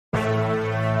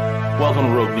Welcome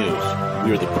to Rogue News.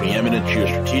 We are the preeminent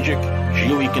geostrategic,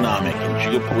 geoeconomic, and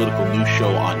geopolitical news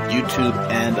show on YouTube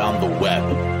and on the web.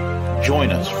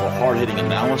 Join us for hard-hitting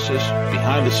analysis,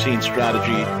 behind-the-scenes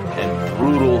strategy, and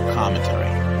brutal commentary.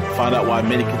 Find out why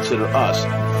many consider us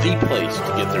the place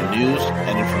to get their news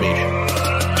and information.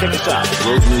 Check us out at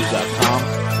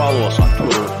roguenews.com. Follow us on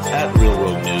Twitter at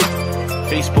RealRogueNews,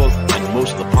 Facebook, and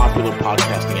most of the popular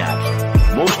podcasting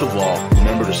apps. Most of all,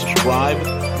 remember to subscribe,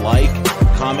 like,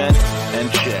 comment,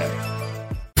 and share.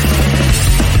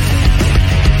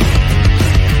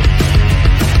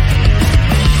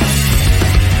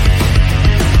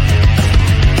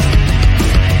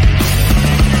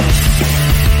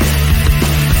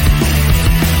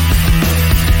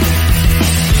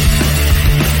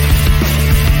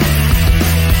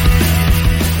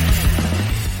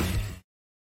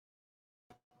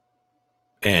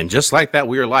 And just like that,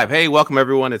 we are live. Hey, welcome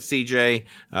everyone. It's CJ.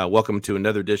 Welcome to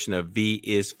another edition of V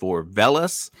is for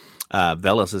Veles.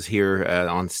 Veles is here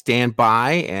on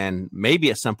standby, and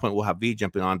maybe at some point we'll have V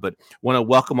jumping on. But want to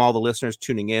welcome all the listeners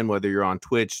tuning in, whether you're on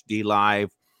Twitch, D Live,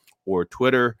 or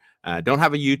Twitter. Don't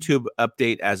have a YouTube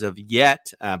update as of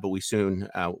yet, but we soon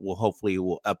will hopefully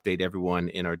update everyone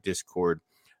in our Discord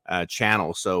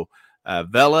channel. So,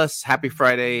 Veles, happy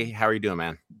Friday. How are you doing,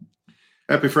 man?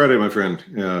 Happy Friday, my friend.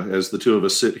 As the two of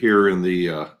us sit here in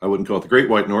the, I wouldn't call it the Great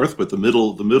White North, but the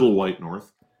middle White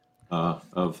North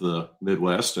of the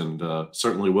Midwest, and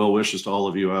certainly well wishes to all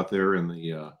of you out there in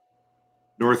the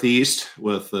Northeast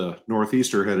with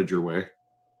Northeaster headed your way.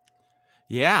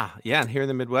 Yeah. And here in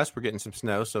the Midwest, we're getting some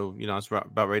snow, so it's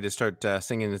about ready to start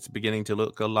singing. It's beginning to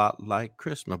look a lot like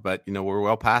Christmas, but we're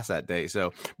well past that day.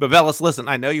 So, but Veles, listen,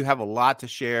 I know you have a lot to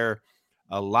share,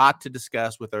 a lot to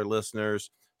discuss with our listeners.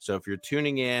 So if you're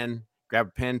tuning in, grab a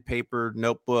pen, paper,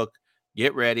 notebook,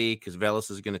 get ready, because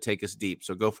Veles is going to take us deep.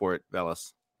 So go for it,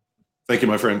 Veles. Thank you,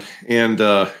 my friend. And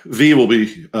V will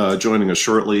be joining us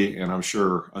shortly, and I'm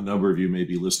sure a number of you may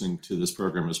be listening to this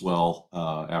program as well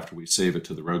after we save it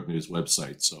to the Rogue News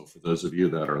website. So for those of you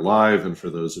that are live and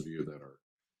for those of you that are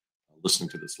listening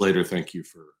to this later, thank you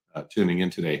for tuning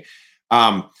in today.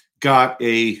 Got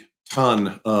a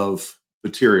ton of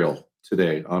material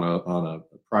today on a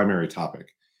primary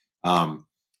topic.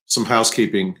 Some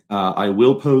housekeeping. I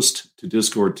will post to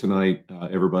Discord tonight,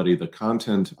 everybody, the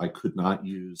content I could not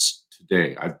use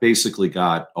today. I've basically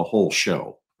got a whole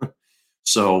show.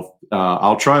 So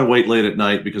I'll try and wait late at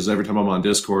night, because every time I'm on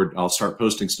Discord, I'll start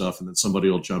posting stuff and then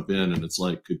somebody will jump in and it's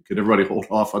like, could everybody hold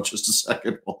off on just a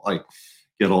second while I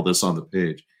get all this on the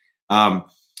page?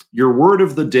 Your word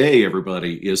of the day,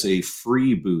 everybody, is a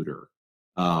freebooter.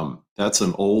 That's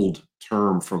an old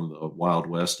term from the Wild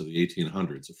West of the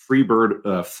 1800s. A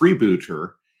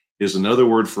freebooter is another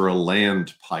word for a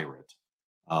land pirate.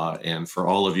 And for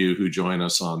all of you who join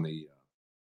us on the,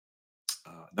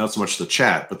 not so much the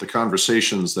chat, but the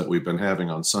conversations that we've been having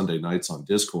on Sunday nights on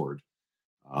Discord,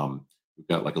 we've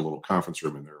got like a little conference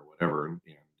room in there or whatever. And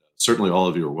certainly all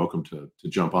of you are welcome to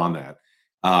jump on that.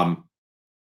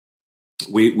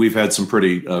 We've had some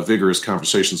pretty vigorous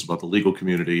conversations about the legal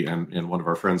community, and one of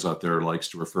our friends out there likes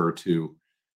to refer to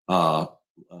what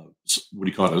do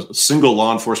you call it? A single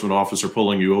law enforcement officer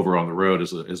pulling you over on the road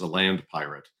as a land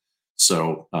pirate.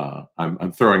 So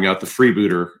I'm throwing out the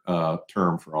freebooter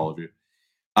term for all of you.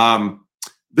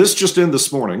 This just in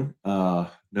this morning,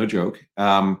 no joke.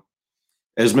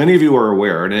 As many of you are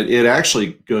aware, and it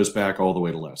actually goes back all the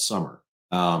way to last summer.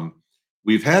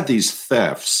 We've had these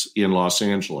thefts in Los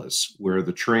Angeles where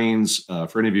the trains,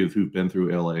 for any of you who've been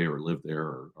through LA or lived there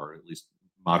or are at least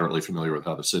moderately familiar with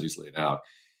how the city's laid out,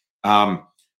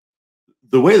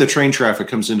 the way the train traffic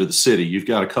comes into the city, you've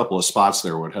got a couple of spots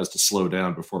there where it has to slow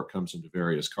down before it comes into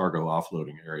various cargo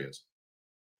offloading areas.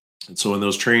 And so when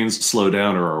those trains slow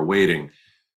down or are waiting,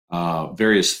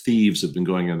 various thieves have been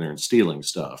going in there and stealing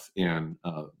stuff. And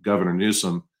Governor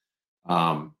Newsom,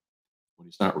 when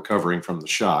he's not recovering from the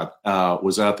shot,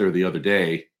 was out there the other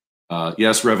day.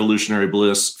 Yes, Revolutionary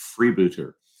Bliss,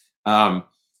 freebooter.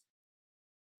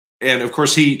 And of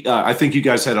course, I think you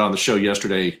guys had it on the show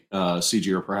yesterday,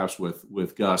 CG, or perhaps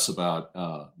with Gus,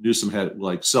 about Newsom had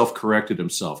like self-corrected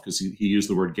himself because he used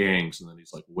the word gangs. And then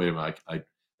he's like, wait a minute, I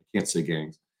can't say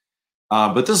gangs.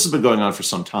 But this has been going on for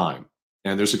some time.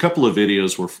 And there's a couple of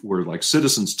videos where like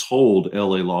citizens told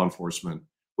LA law enforcement,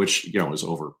 which, is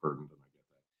overburdened.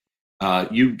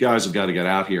 You guys have got to get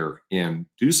out here and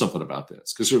do something about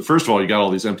this. Because first of all, you got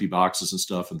all these empty boxes and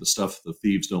stuff, and the stuff the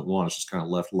thieves don't want is just kind of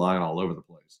left lying all over the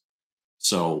place.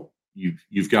 So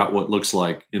you've got what looks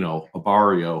like, a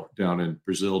barrio down in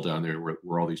Brazil down there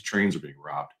where all these trains are being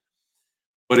robbed.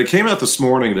 But it came out this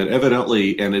morning that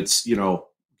evidently, and it's,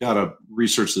 got to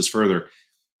research this further,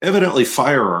 evidently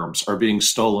firearms are being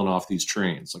stolen off these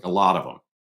trains, like a lot of them.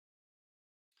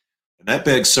 And that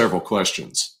begs several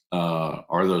questions.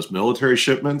 Are those military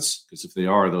shipments? Because if they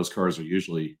are, those cars are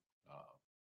usually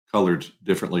colored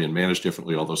differently and managed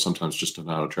differently, although sometimes just to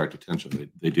not attract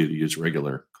attention, they do use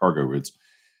regular cargo routes.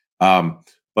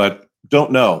 But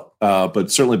don't know.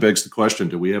 But certainly begs the question,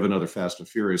 do we have another Fast and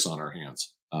Furious on our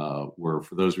hands? Where,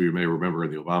 for those of you who may remember,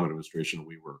 in the Obama administration,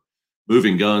 we were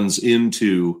moving guns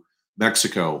into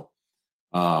Mexico,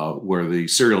 where the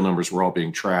serial numbers were all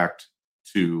being tracked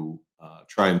to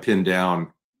try and pin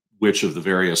down which of the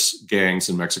various gangs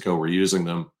in Mexico were using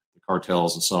them, the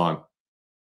cartels and so on.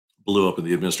 Blew up in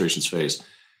the administration's face.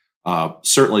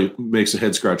 Certainly makes a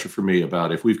head scratcher for me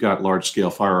about if we've got large scale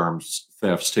firearms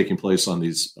thefts taking place on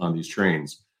these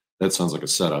trains. That sounds like a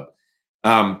setup.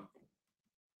 Off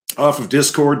of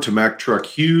Discord to Mac Truck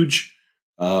Huge,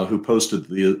 who posted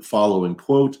the following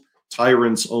quote: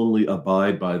 "Tyrants only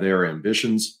abide by their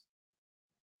ambitions."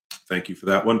 Thank you for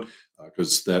that one,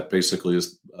 because that basically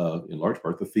is, in large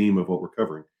part, the theme of what we're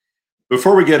covering.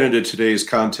 Before we get into today's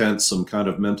content, some kind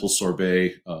of mental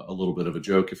sorbet, a little bit of a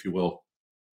joke, if you will.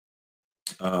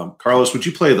 Carlos, would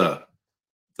you play the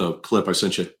clip I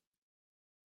sent you?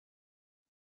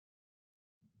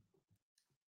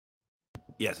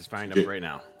 Yes, it's firing up right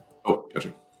now. Oh,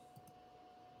 gotcha.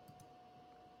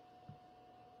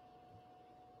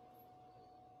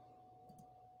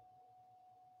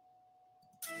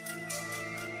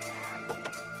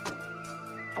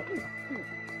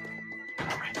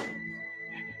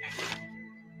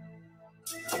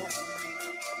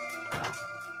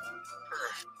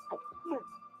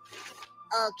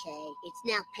 Okay, it's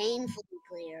now painfully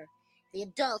clear. The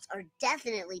adults are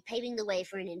definitely paving the way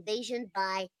for an invasion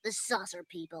by the saucer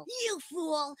people. You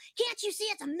fool! Can't you see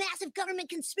it's a massive government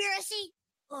conspiracy?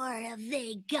 Or have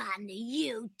they gotten to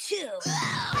you, too?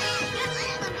 Stop it!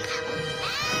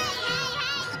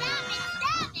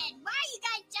 Why are you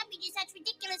guys jumping to such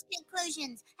ridiculous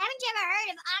conclusions? Haven't you ever heard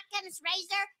of Occam's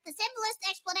razor? The simplest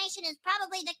explanation is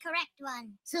probably the correct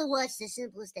one. So what's the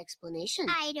simplest explanation?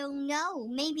 I don't know.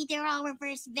 Maybe they're all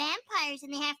reverse vampires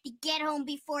and they have to get home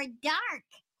before dark.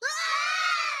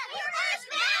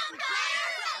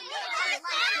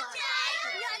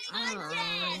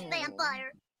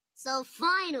 Vampire! So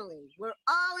finally, we're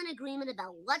all in agreement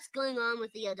about what's going on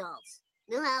with the adults.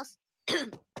 Newhouse?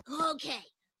 Okay,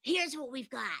 here's what we've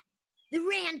got. The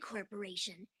Rand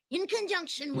Corporation, in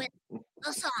conjunction with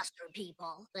the Saucer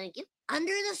people, Thank you.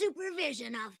 under the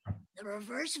supervision of the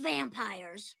reverse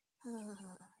vampires,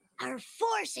 are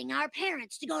forcing our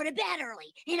parents to go to bed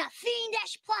early in a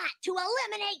fiendish plot to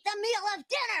eliminate the meal of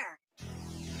dinner.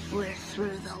 We're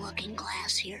through the looking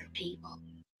glass here, people.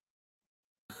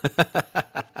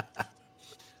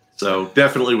 So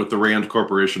definitely with the Rand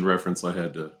Corporation reference, I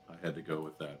had to go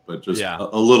with that. But just Yeah.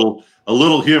 a little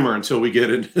humor until we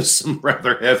get into some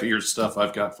rather heavier stuff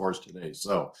I've got for us today.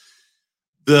 So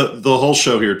the whole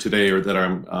show here today, or that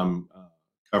I'm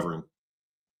covering,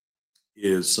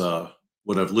 is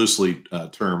what I've loosely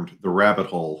termed the rabbit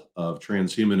hole of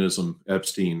transhumanism,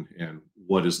 Epstein, and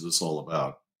what is this all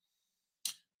about?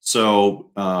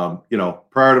 So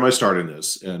prior to my starting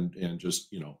this, and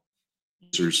just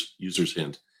users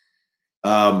hint.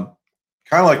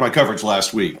 Kind of like my coverage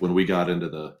last week when we got into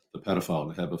the pedophile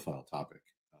and the hebephile topic.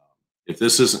 If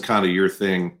this isn't kind of your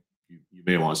thing, you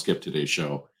may want to skip today's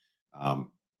show.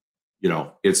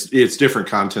 It's different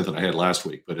content than I had last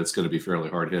week, but it's going to be fairly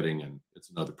hard hitting, and it's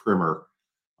another primer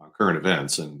on current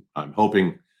events. And I'm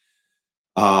hoping,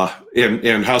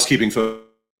 and housekeeping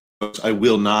folks, I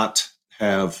will not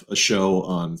have a show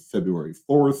on February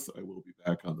 4th. I will be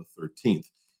back on the 13th.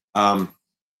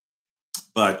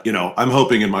 But I'm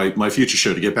hoping in my future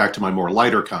show to get back to my more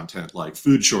lighter content, like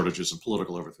food shortages and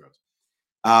political overthrows.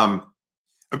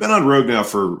 I've been on Rogue now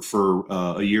for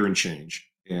a year and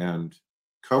change, and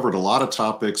covered a lot of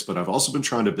topics. But I've also been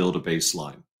trying to build a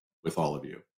baseline with all of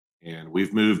you, and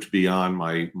we've moved beyond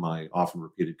my often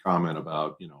repeated comment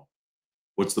about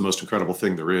what's the most incredible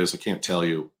thing there is. I can't tell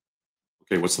you.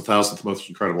 Okay, what's the 1,000th most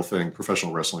incredible thing?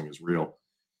 Professional wrestling is real.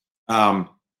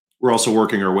 We're also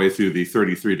working our way through the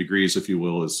 33 degrees, if you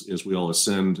will, as we all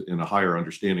ascend in a higher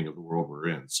understanding of the world we're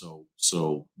in. So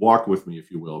walk with me,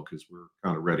 if you will, because we're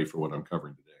kind of ready for what I'm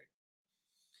covering today.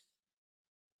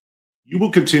 You will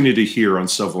continue to hear on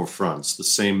several fronts the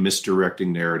same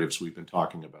misdirecting narratives we've been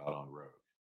talking about on Rogue.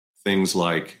 Things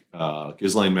like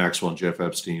Ghislaine Maxwell and Jeff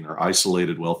Epstein are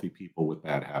isolated, wealthy people with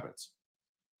bad habits.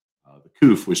 The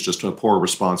COOF was just a poor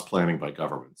response planning by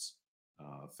governments.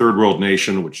 Third world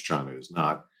nation, which China is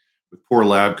not, with poor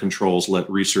lab controls, let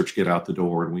research get out the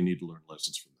door, and we need to learn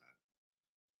lessons from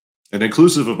And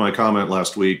inclusive of my comment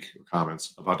last week, or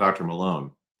comments about Dr.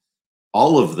 Malone,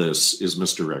 all of this is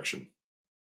misdirection.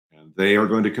 And they are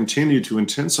going to continue to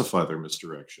intensify their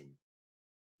misdirection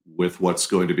with what's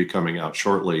going to be coming out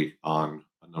shortly on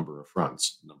a number of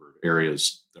fronts, a number of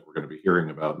areas that we're going to be hearing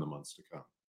about in the months to come.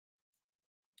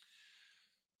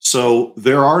 So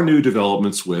there are new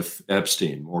developments with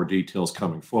Epstein, more details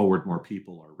coming forward, more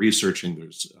people are researching.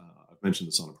 There's, I've mentioned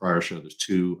this on a prior show, there's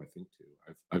two.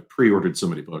 I've pre-ordered so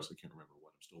many books, I can't remember what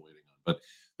I'm still waiting on. But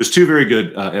there's two very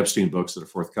good Epstein books that are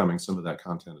forthcoming. Some of that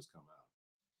content has come out.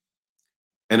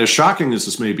 And as shocking as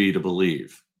this may be to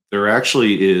believe, there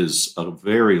actually is a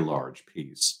very large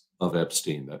piece of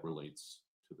Epstein that relates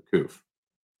to the coup.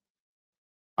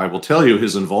 I will tell you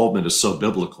his involvement is so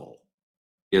biblical.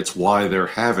 It's why they're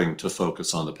having to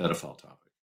focus on the pedophile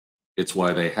topic. It's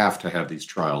why they have to have these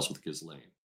trials with Ghislaine,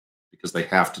 because they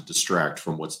have to distract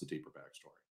from what's the deeper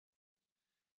backstory.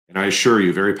 And I assure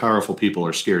you, very powerful people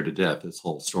are scared to death. This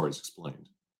whole story is explained.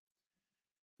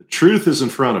 The truth is in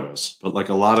front of us, but like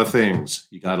a lot of things,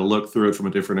 you got to look through it from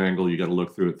a different angle. You got to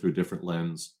look through it through a different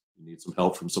lens. You need some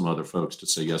help from some other folks to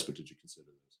say, yes, but did you consider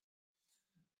this?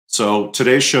 So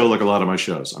today's show, like a lot of my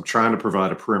shows, I'm trying to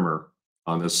provide a primer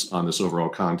on this overall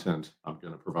content I'm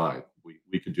going to provide.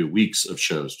 We could do weeks of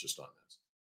shows just on this.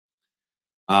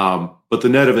 But the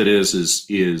net of it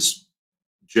is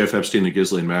Jeff Epstein and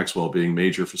Ghislaine Maxwell being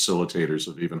major facilitators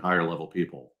of even higher level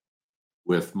people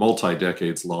with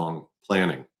multi-decades long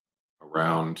planning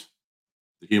around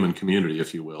the human community,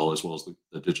 if you will, as well as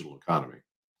the digital economy.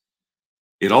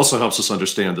 It also helps us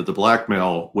understand that the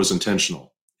blackmail was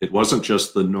intentional. It wasn't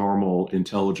just the normal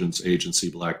intelligence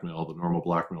agency blackmail, the normal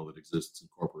blackmail that exists in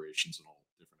corporations and all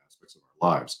different aspects of our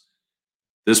lives.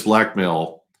 This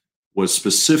blackmail was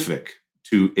specific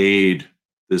to aid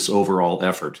this overall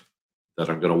effort that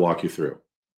I'm going to walk you through.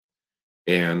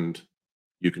 And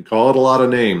you can call it a lot of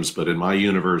names, but in my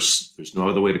universe, there's no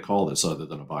other way to call this other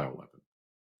than a bioweapon.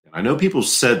 And I know people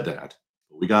said that,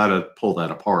 but we got to pull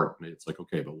that apart. And it's like,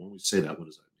 okay, but when we say that, what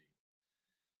does that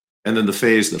mean? And then the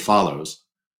phase that follows,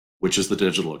 which is the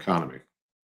digital economy.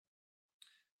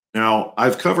 Now,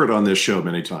 I've covered on this show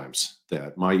many times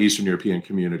that my Eastern European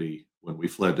community, when we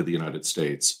fled to the United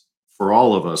States, for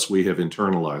all of us, we have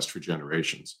internalized for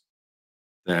generations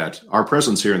that our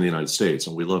presence here in the United States,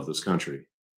 and we love this country,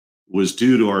 was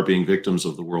due to our being victims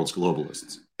of the world's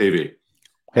globalists. AV. Hey.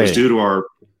 It's due to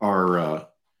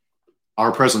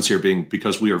our presence here being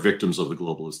because we are victims of the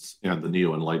globalists and the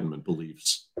neo-enlightenment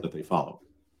beliefs that they follow.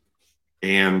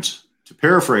 And to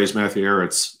paraphrase Matthew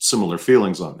Ehret's similar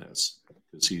feelings on this,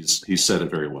 because he's said it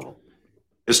very well.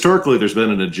 Historically, there's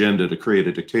been an agenda to create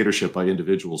a dictatorship by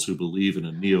individuals who believe in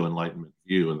a neo-enlightenment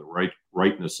view and the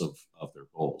rightness of their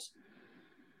goals.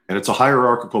 And it's a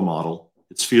hierarchical model.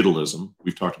 It's feudalism.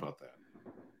 We've talked about that.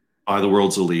 By the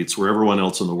world's elites, where everyone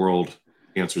else in the world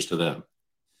answers to them.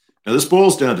 Now, this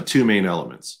boils down to two main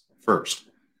elements. First,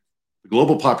 the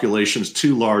global population is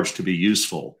too large to be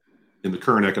useful in the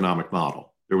current economic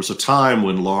model. There was a time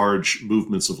when large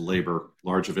movements of labor,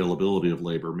 large availability of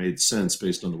labor made sense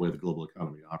based on the way the global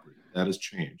economy operated. That has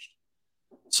changed.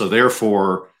 So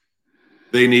therefore,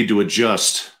 they need to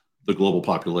adjust the global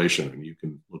population, and you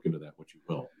can look into that what you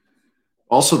will.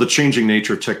 Also, the changing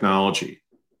nature of technology,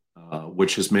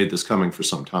 which has made this coming for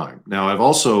some time. Now, I've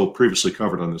also previously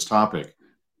covered on this topic.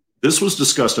 This was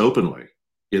discussed openly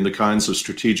in the kinds of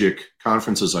strategic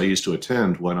conferences I used to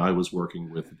attend when I was working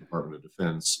with the Department of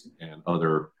Defense and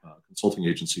other consulting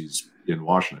agencies in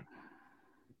Washington.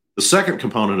 The second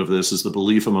component of this is the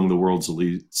belief among the world's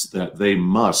elites that they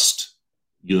must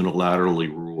unilaterally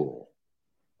rule.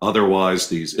 Otherwise,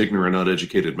 these ignorant,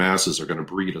 uneducated masses are going to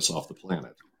breed us off the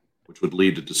planet, which would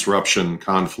lead to disruption,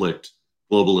 conflict,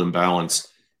 global imbalance,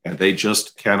 and they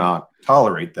just cannot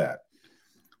tolerate that.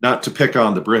 Not to pick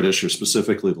on the British or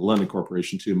specifically the London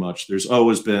Corporation too much, there's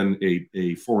always been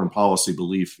a foreign policy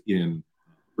belief in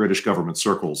British government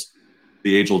circles,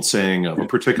 the age-old saying of a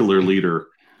particular leader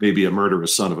may be a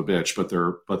murderous son of a bitch, but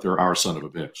they're our son of a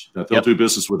bitch. That they'll do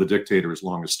business with a dictator as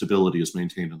long as stability is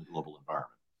maintained in the global environment.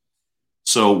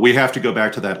 So we have to go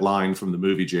back to that line from the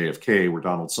movie JFK where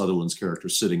Donald Sutherland's character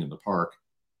is sitting in the park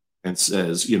and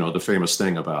says, you know, the famous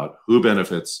thing about who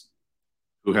benefits,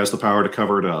 who has the power to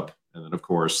cover it up, and then, of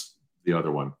course, the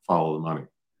other one, follow the money.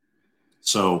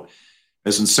 So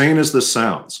as insane as this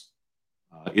sounds,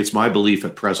 it's my belief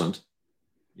at present,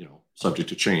 you know, subject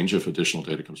to change if additional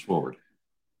data comes forward,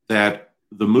 that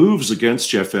the moves against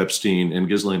Jeff Epstein and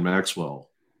Ghislaine Maxwell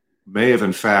may have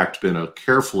in fact been a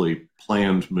carefully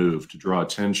planned move to draw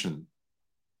attention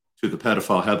to the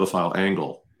pedophile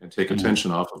angle and take attention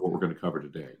off of what we're going to cover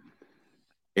today.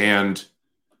 And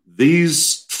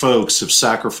these folks have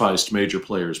sacrificed major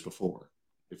players before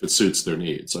if it suits their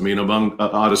needs. I mean,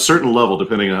 on a certain level,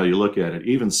 depending on how you look at it,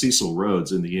 even Cecil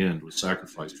Rhodes in the end was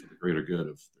sacrificed for the greater good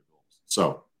of their goals.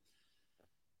 So,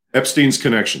 Epstein's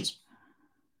connections.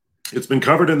 It's been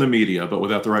covered in the media, but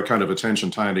without the right kind of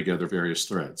attention tying together various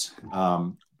threads.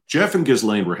 Jeff and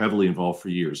Ghislaine were heavily involved for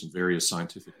years in various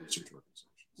scientific research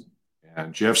organizations.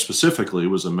 And Jeff specifically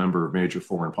was a member of major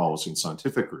foreign policy and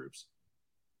scientific groups,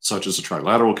 such as the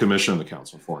Trilateral Commission, the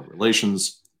Council on Foreign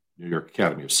Relations, New York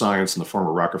Academy of Science, and the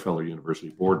former Rockefeller University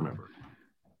board member.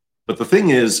 But the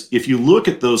thing is, if you look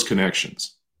at those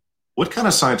connections, what kind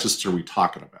of scientists are we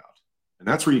talking about? And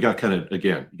that's where you got kind of,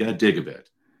 again, you got to dig a bit.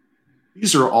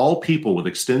 These are all people with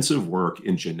extensive work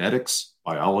in genetics,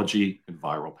 biology, and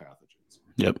viral pathogens.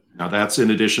 Yep. Now, that's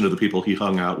in addition to the people he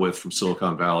hung out with from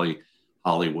Silicon Valley,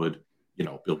 Hollywood,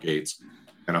 Bill Gates,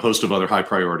 and a host of other high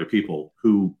priority people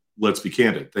who, let's be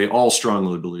candid, they all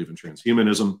strongly believe in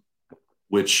transhumanism,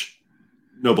 which,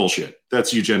 no bullshit.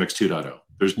 That's eugenics 2.0.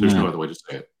 There's no other way to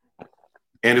say it.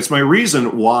 And it's my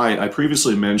reason why I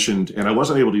previously mentioned, and I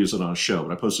wasn't able to use it on a show,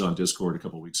 but I posted on Discord a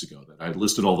couple of weeks ago that I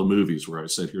listed all the movies where I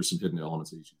said, here's some hidden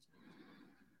elements of each.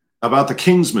 About the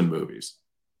Kingsman movies.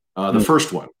 The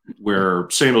first one, where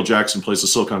Samuel Jackson plays a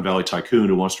Silicon Valley tycoon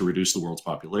who wants to reduce the world's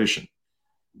population.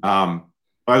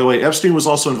 By the way, Epstein was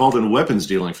also involved in weapons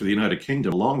dealing for the United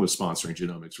Kingdom, along with sponsoring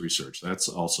genomics research. That's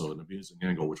also an amusing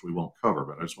angle, which we won't cover,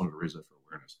 but I just wanted to raise that for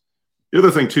awareness. The other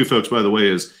thing, too, folks, by the way,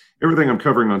 is everything I'm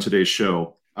covering on today's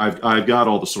show, I've got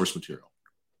all the source material.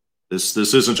 This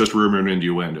isn't just rumor and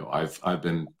innuendo. I've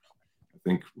been, I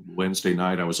think Wednesday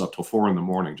night, I was up till 4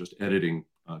 a.m. just editing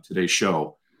today's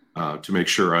show to make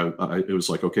sure it was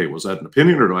like, okay, was that an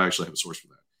opinion or do I actually have a source for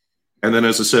that? And then,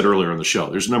 as I said earlier in the show,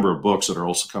 there's a number of books that are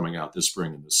also coming out this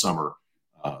spring and this summer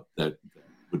that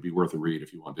would be worth a read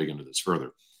if you want to dig into this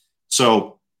further.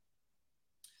 So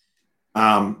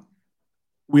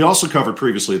we also covered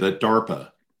previously that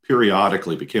DARPA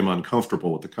periodically became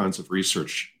uncomfortable with the kinds of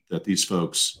research that these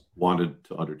folks wanted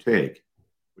to undertake,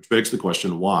 which begs the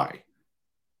question, why?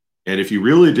 And if you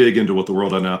really dig into what the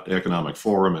World Economic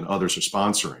Forum and others are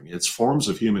sponsoring, it's forms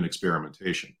of human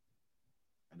experimentation.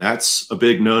 And that's a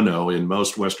big no-no in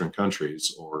most Western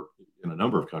countries, or in a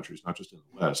number of countries, not just in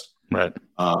the West, right?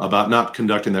 About not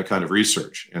conducting that kind of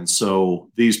research. And so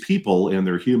these people and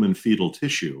their human fetal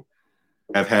tissue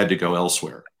have had to go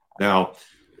elsewhere. Now,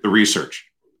 the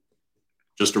research,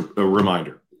 just a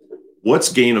reminder,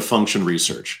 what's gain-of-function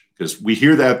research? Because we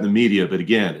hear that in the media, but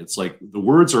again, it's like the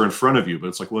words are in front of you, but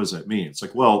it's like, what does that mean? It's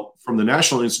like, well, from the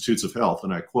National Institutes of Health,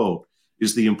 and I quote,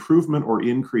 is the improvement or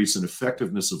increase in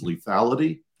effectiveness of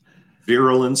lethality,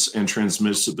 virulence, and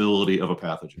transmissibility of a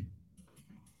pathogen.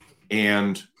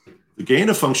 And the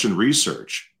gain-of-function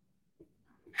research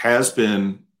has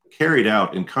been carried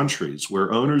out in countries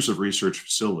where owners of research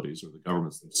facilities or the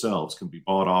governments themselves can be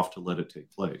bought off to let it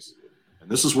take place. And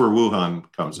this is where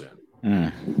Wuhan comes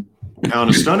in. Now, in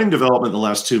a stunning development in the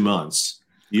last 2 months,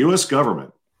 the U.S.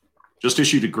 government just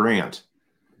issued a grant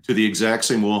to the exact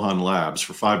same Wuhan labs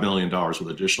for $5 million with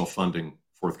additional funding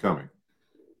forthcoming.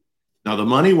 Now, the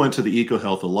money went to the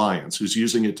EcoHealth Alliance, who's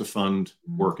using it to fund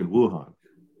work in Wuhan.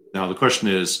 Now, the question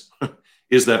is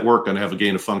that work going to have a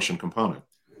gain-of-function component?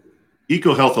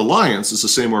 EcoHealth Alliance is the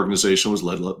same organization was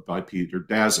led by Peter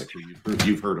Daszak, who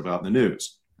you've heard about in the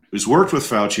news, who's worked with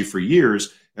Fauci for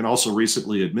years and also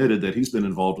recently admitted that he's been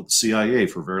involved with the CIA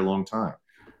for a very long time.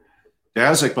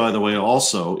 Daszak, by the way,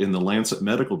 also in the Lancet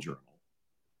Medical Journal.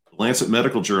 The Lancet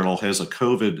Medical Journal has a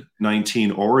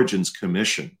COVID-19 Origins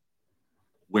Commission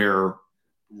where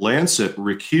Lancet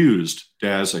recused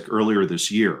Daszak earlier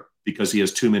this year because he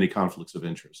has too many conflicts of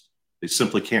interest. They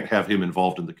simply can't have him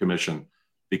involved in the commission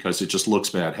because it just looks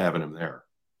bad having him there.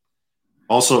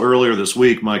 Also, earlier this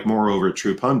week, Mike Moore over at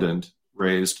True Pundit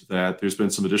raised that there's been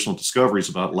some additional discoveries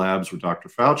about labs where Dr.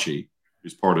 Fauci,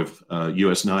 who's part of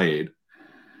US NIAID,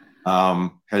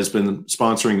 has been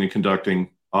sponsoring and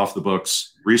conducting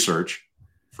off-the-books research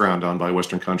frowned on by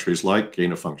Western countries like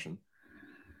gain-of-function.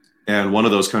 And one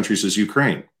of those countries is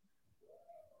Ukraine.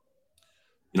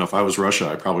 If I was Russia,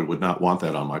 I probably would not want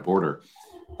that on my border.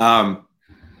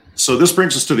 So this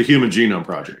brings us to the Human Genome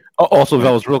Project. Also,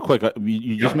 Veles, real quick,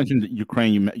 you just mentioned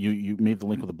Ukraine. You made the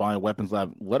link with the bioweapons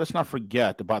lab. Let us not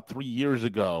forget, about 3 years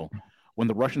ago, when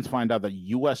the Russians find out that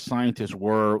U.S. scientists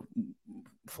were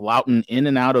flouting in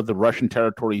and out of the Russian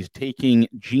territories, taking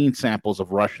gene samples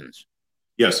of Russians.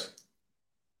 Yes.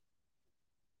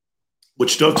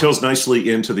 Which dovetails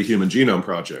nicely into the Human Genome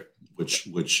Project,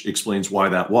 which explains why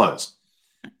that was.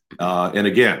 And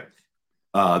again,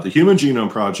 the Human Genome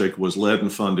Project was led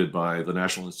and funded by the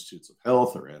National Institutes of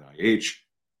Health, or NIH,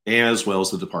 as well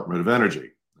as the Department of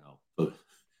Energy.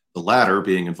 latter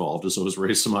being involved has always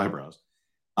raised some eyebrows.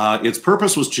 Its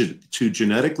purpose was to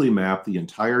genetically map the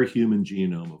entire human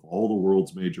genome of all the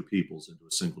world's major peoples into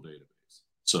a single database.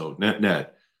 So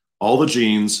net, all the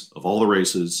genes of all the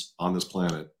races on this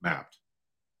planet mapped.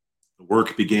 The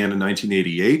work began in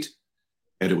 1988,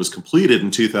 and it was completed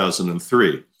in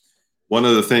 2003. One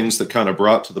of the things that kind of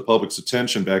brought to the public's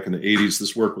attention back in the 80s,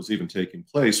 this work was even taking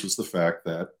place, was the fact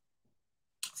that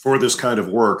for this kind of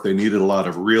work, they needed a lot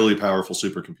of really powerful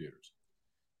supercomputers.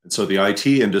 And so the IT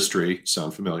industry,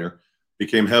 sound familiar,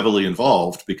 became heavily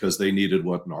involved because they needed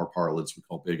what in our parlance we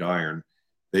call big iron.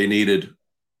 They needed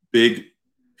big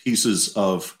pieces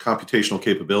of computational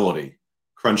capability,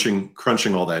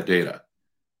 crunching all that data.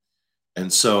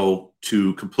 And so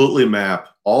to completely map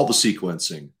all the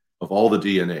sequencing of all the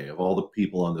DNA of all the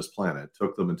people on this planet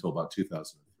took them until about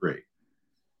 2003.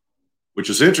 Which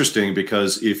is interesting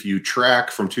because if you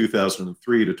track from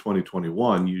 2003 to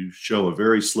 2021, you show a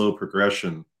very slow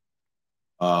progression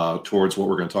towards what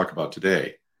we're going to talk about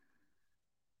today.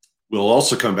 We'll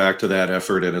also come back to that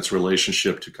effort and its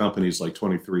relationship to companies like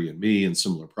 23andMe and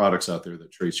similar products out there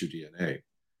that trace your DNA.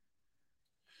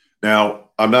 Now,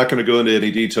 I'm not going to go into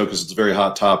any detail because it's a very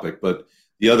hot topic, but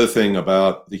the other thing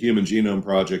about the Human Genome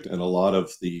Project and a lot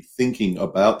of the thinking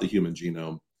about the human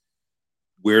genome,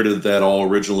 where did that all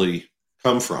originally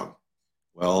come from?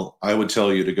 Well, I would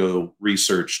tell you to go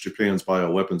research Japan's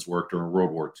bioweapons work during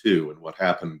World War II and what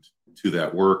happened to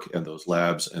that work and those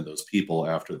labs and those people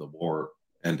after the war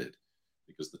ended.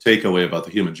 Because the takeaway about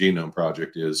the Human Genome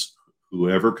Project is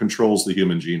whoever controls the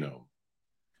human genome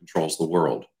controls the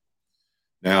world.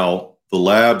 Now, the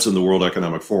labs and the World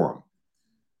Economic Forum.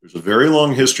 There's a very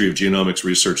long history of genomics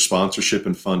research sponsorship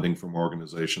and funding from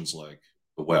organizations like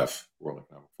the WEF, World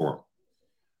Economic Forum.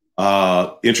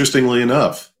 Interestingly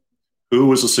enough, who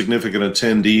was a significant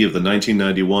attendee of the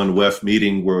 1991 WEF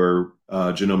meeting where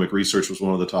genomic research was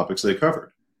one of the topics they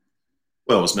covered?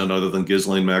 Well, it was none other than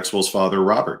Ghislaine Maxwell's father,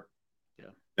 Robert. Yeah.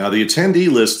 Now, the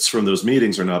attendee lists from those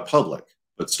meetings are not public,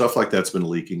 but stuff like that's been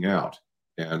leaking out.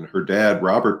 And her dad,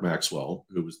 Robert Maxwell,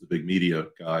 who was the big media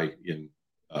guy in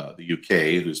the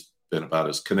UK, who's been about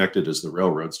as connected as the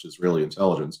railroads to Israeli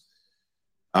intelligence,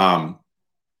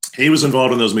 he was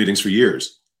involved in those meetings for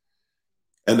years.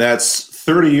 And that's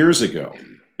 30 years ago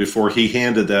before he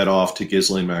handed that off to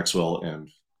Ghislaine Maxwell and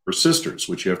her sisters,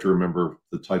 which you have to remember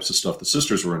the types of stuff the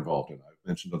sisters were involved in. I've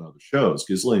mentioned on other shows,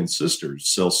 Ghislaine's sisters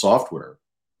sell software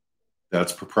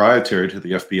that's proprietary to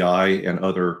the FBI and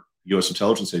other U.S.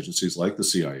 intelligence agencies like the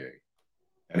CIA,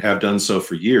 and have done so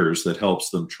for years, that helps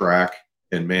them track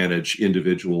and manage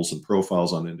individuals and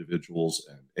profiles on individuals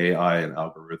and AI and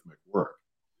algorithmic work.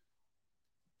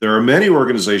 There are many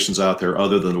organizations out there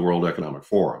other than the World Economic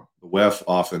Forum. The WEF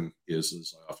often is,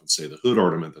 as I often say, the hood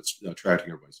ornament that's attracting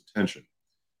everybody's attention.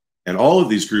 And all of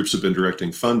these groups have been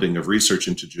directing funding of research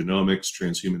into genomics,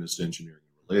 transhumanist engineering,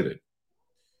 and related.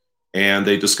 And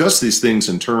they discuss these things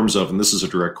in terms of, and this is a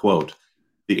direct quote,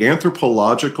 the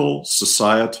anthropological,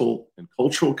 societal, and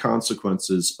cultural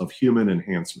consequences of human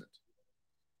enhancement.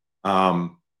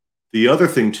 The other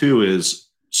thing, too, is,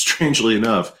 strangely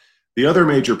enough, the other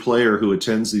major player who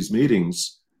attends these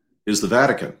meetings is the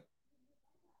Vatican,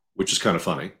 which is kind of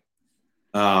funny,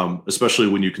 especially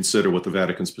when you consider what the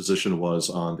Vatican's position was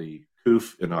on the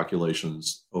COOF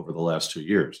inoculations over the last 2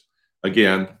 years.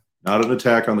 Again, not an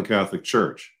attack on the Catholic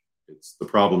Church. It's the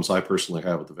problems I personally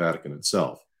have with the Vatican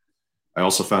itself. I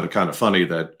also found it kind of funny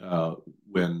that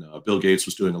when Bill Gates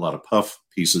was doing a lot of puff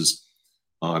pieces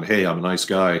on, hey, I'm a nice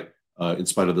guy, in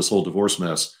spite of this whole divorce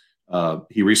mess,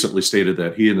 he recently stated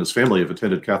that he and his family have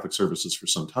attended Catholic services for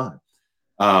some time.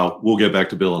 We'll get back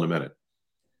to Bill in a minute.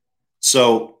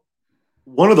 So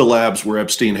one of the labs where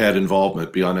Epstein had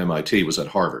involvement beyond MIT was at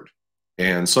Harvard.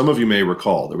 And some of you may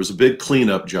recall, there was a big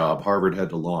cleanup job Harvard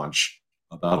had to launch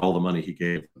about all the money he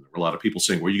gave. There were a lot of people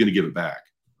saying, well, are you going to give it back?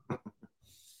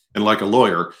 And like a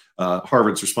lawyer,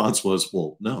 Harvard's response was,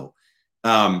 well, no.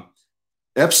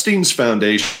 Epstein's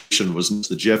foundation was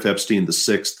the Jeff Epstein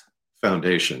VI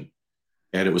Foundation,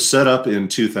 and it was set up in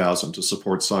 2000 to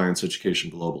support science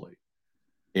education globally.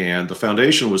 And the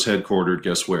foundation was headquartered,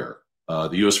 guess where?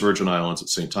 The U.S. Virgin Islands at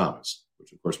St. Thomas,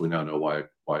 which of course we now know why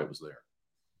it was there.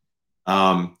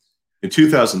 In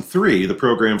 2003, the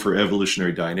Program for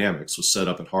Evolutionary Dynamics was set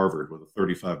up at Harvard with a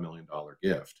 $35 million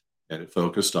gift, and it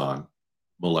focused on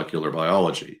molecular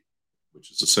biology,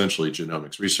 which is essentially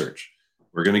genomics research.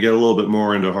 We're going to get a little bit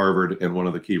more into Harvard and one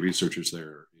of the key researchers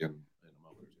there in a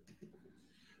moment.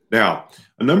 Now,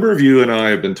 a number of you and I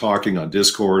have been talking on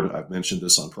Discord. I've mentioned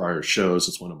this on prior shows.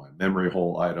 It's one of my memory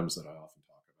hole items that I often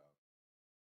talk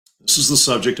about. This is the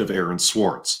subject of Aaron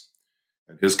Swartz.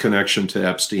 and his connection to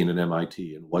Epstein and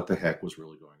MIT and what the heck was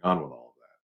really going on with all of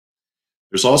that.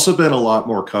 There's also been a lot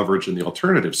more coverage in the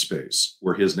alternative space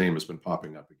where his name has been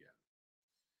popping up again.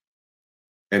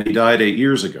 And he died 8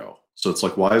 years ago. So it's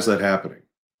like, why is that happening?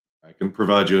 I can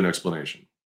provide you an explanation.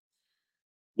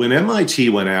 When MIT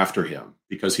went after him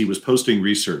because he was posting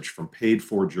research from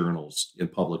paid-for journals in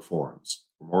public forums,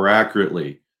 or more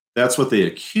accurately, that's what they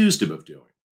accused him of doing.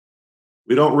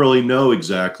 We don't really know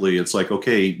exactly. It's like,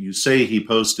 okay, you say he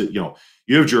posted,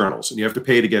 you have journals and you have to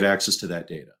pay to get access to that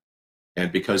data.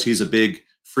 And because he's a big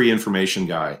free information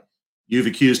guy, you've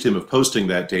accused him of posting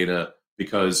that data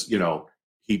because,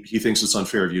 he thinks it's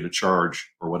unfair of you to charge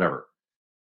or whatever.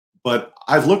 But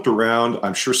I've looked around.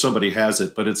 I'm sure somebody has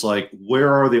it, but it's like,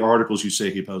 where are the articles you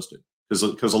say he posted?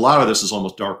 Because a lot of this is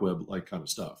almost dark web like kind of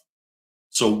stuff.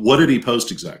 So what did he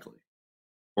post exactly?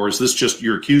 Or is this just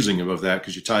you're accusing him of that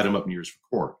because you tied him up in years for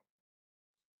court?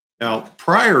 Now,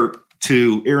 prior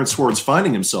to Aaron Swartz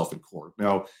finding himself in court,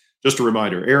 now, just a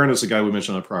reminder, Aaron is the guy we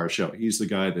mentioned on a prior show. He's the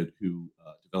guy who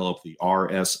developed the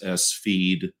RSS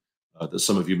feed that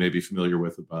some of you may be familiar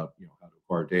with about how to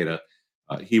acquire data.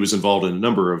 He was involved in a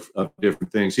number of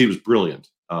different things. He was brilliant,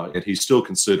 and he's still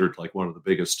considered like one of the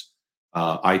biggest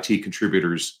IT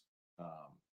contributors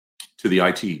to the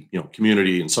IT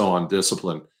community and so on,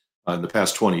 discipline in the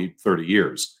past 20, 30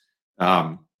 years.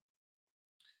 There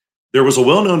was a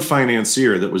well-known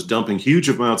financier that was dumping huge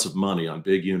amounts of money on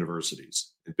big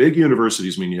universities. And big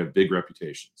universities mean you have big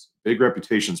reputations. Big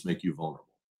reputations make you vulnerable.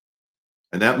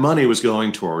 And that money was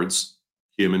going towards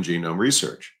human genome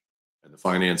research. And the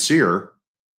financier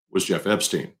was Jeff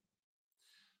Epstein.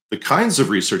 The kinds of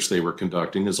research they were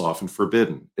conducting is often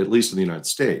forbidden, at least in the United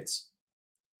States.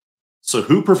 So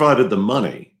who provided the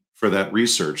money for that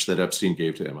research that Epstein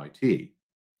gave to MIT?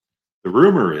 The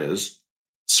rumor is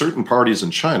certain parties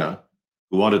in China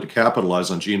who wanted to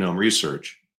capitalize on genome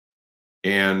research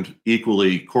and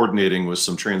equally coordinating with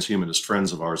some transhumanist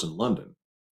friends of ours in London.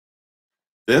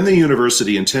 Then the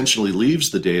university intentionally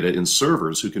leaves the data in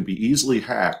servers who can be easily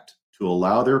hacked to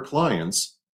allow their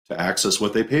clients to access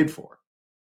what they paid for.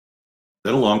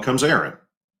 Then along comes Aaron,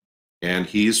 and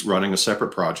he's running a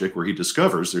separate project where he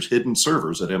discovers there's hidden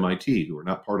servers at MIT who are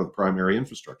not part of the primary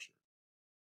infrastructure.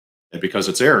 And because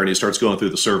it's Aaron, he starts going through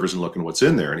the servers and looking what's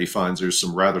in there, and he finds there's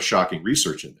some rather shocking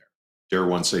research in there. Dare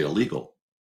one say illegal.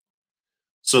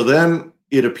 So then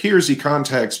it appears he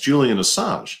contacts Julian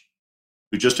Assange,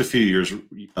 who just a few years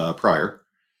prior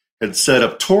had set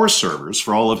up Tor servers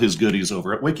for all of his goodies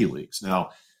over at WikiLeaks.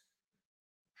 Now,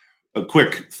 a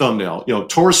quick thumbnail,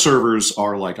 Tor servers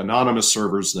are like anonymous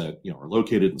servers that, are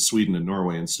located in Sweden and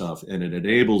Norway and stuff, and it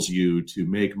enables you to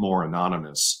make more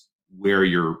anonymous where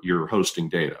you're hosting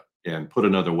data. And put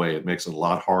another way, it makes it a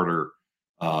lot harder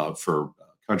for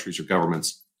countries or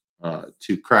governments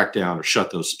to crack down or shut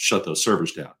those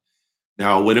servers down.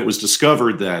 Now, when it was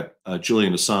discovered that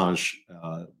Julian Assange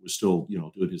was still,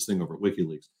 doing his thing over at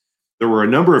WikiLeaks, there were a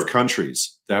number of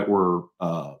countries that were,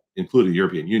 including the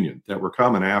European Union, that were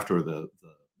coming after the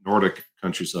Nordic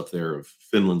countries up there of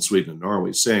Finland, Sweden, and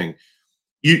Norway, saying,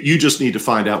 you just need to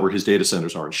find out where his data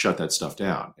centers are and shut that stuff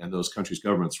down. And those countries'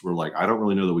 governments were like, I don't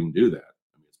really know that we can do that.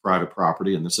 I mean, it's private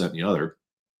property and this, that, and the other.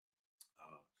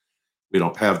 We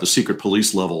don't have the secret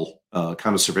police level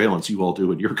kind of surveillance you all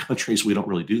do in your countries. We don't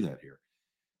really do that here.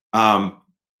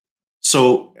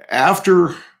 So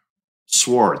after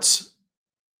Swartz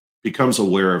becomes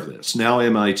aware of this, now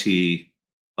MIT,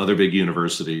 other big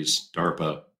universities,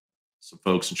 DARPA, some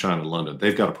folks in China and London,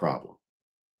 they've got a problem.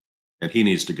 And he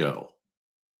needs to go.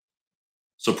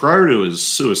 So prior to his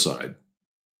suicide,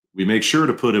 we make sure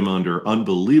to put him under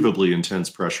unbelievably intense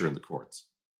pressure in the courts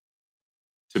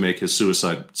to make his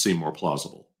suicide seem more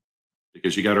plausible.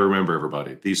 Because you got to remember,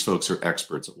 everybody, these folks are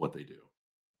experts at what they do.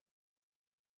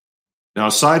 Now, a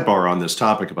sidebar on this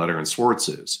topic about Aaron Swartz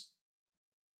is,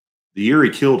 the year he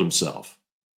killed himself,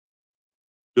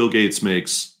 Bill Gates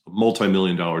makes a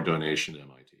multi-million-dollar donation to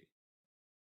MIT.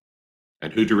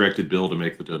 And who directed Bill to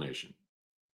make the donation?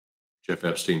 Jeff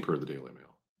Epstein, per the Daily Mail.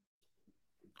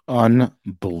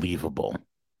 Unbelievable.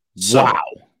 So, wow.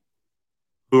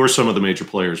 Who are some of the major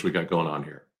players we got going on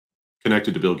here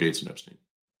connected to Bill Gates and Epstein?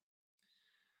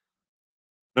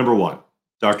 Number one,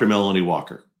 Dr. Melanie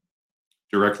Walker,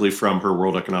 directly from her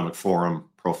World Economic Forum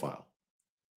profile.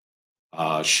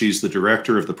 She's the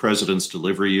director of the President's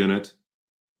Delivery Unit.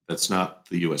 That's not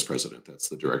the U.S. president. That's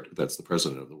the director. That's the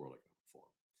president of the World Economic Forum.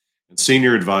 And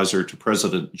senior advisor to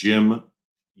President Jim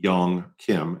Yong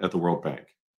Kim at the World Bank.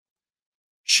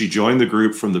 She joined the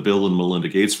group from the Bill and Melinda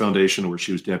Gates Foundation, where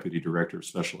she was deputy director of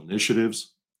special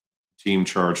initiatives. team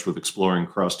charged with exploring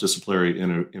cross-disciplinary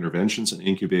interventions and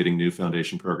incubating new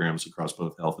foundation programs across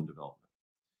both health and development.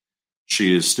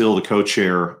 She is still the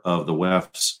co-chair of the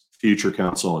WEF's Future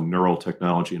Council on Neural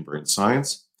Technology and Brain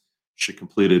Science. She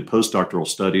completed postdoctoral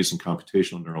studies in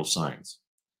computational neuroscience.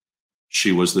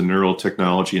 She was the Neural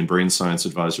Technology and Brain Science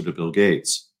advisor to Bill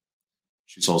Gates.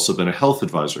 She's also been a health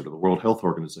advisor to the World Health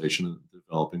Organization in the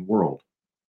developing world.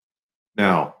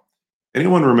 Now,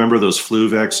 anyone remember those flu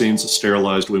vaccines that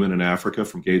sterilized women in Africa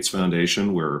from Gates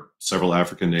Foundation, where several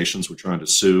African nations were trying to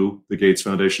sue the Gates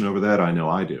Foundation over that? I know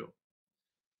I do.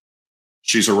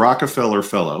 She's a Rockefeller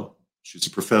Fellow. She's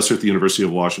a professor at the University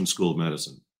of Washington School of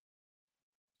Medicine.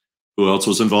 Who else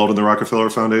was involved in the Rockefeller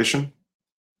Foundation?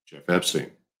 Jeff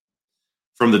Epstein.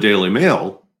 From the Daily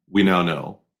Mail, we now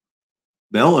know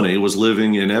Melanie was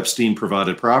living in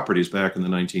Epstein-provided properties back in the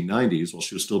 1990s while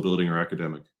she was still building her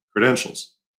academic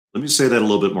credentials. Let me say that a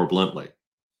little bit more bluntly.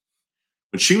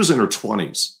 When she was in her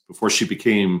 20s, before she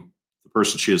became the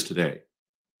person she is today,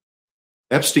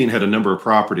 Epstein had a number of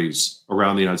properties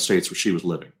around the United States where she was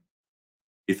living.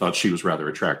 He thought she was rather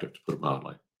attractive, to put it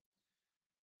mildly.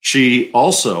 She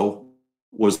also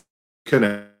was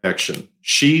connection.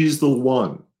 She's the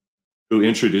one who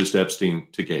introduced Epstein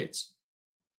to Gates.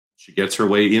 She gets her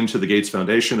way into the Gates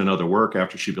Foundation and other work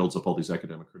after she builds up all these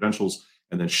academic credentials,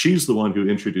 and then she's the one who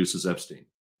introduces Epstein.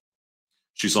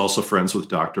 She's also friends with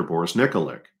Dr. Boris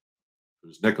Nikolic.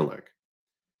 Who's Nikolic?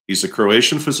 He's a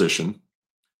Croatian physician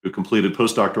who completed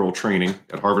postdoctoral training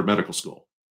at Harvard Medical School.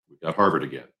 We got Harvard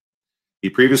again. He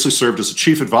previously served as a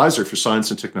chief advisor for science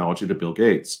and technology to Bill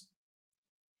Gates.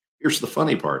 Here's the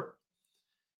funny part.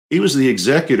 He was the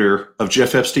executor of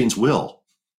Jeff Epstein's will.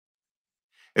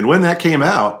 And when that came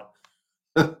out,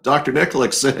 Dr.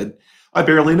 Nikolic said, I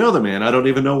barely know the man. I don't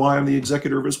even know why I'm the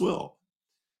executor of his will.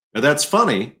 Now that's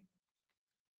funny,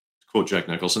 to quote Jack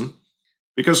Nicholson,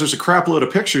 because there's a crap load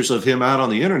of pictures of him out on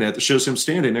the internet that shows him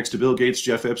standing next to Bill Gates,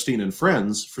 Jeff Epstein, and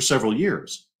friends for several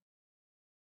years.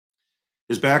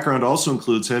 His background also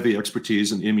includes heavy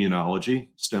expertise in immunology,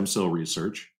 stem cell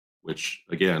research, which,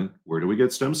 again, where do we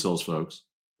get stem cells, folks?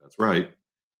 That's right.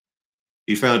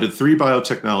 He founded 3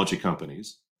 biotechnology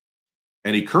companies,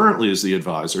 and he currently is the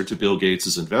advisor to Bill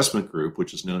Gates' investment group,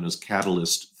 which is known as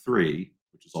Catalyst 3,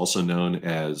 which is also known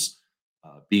as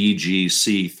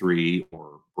BGC3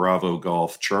 or Bravo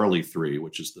Golf Charlie 3,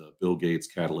 which is the Bill Gates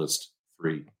Catalyst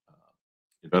 3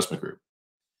 investment group.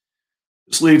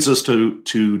 This leads us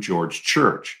to George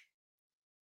Church.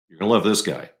 You're going to love this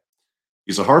guy.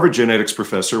 He's a Harvard genetics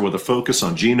professor with a focus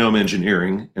on genome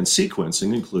engineering and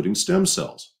sequencing, including stem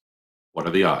cells. What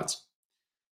are the odds?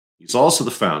 He's also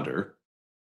the founder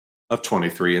of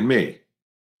 23andMe,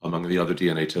 among the other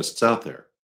DNA tests out there.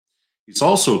 He's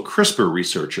also a CRISPR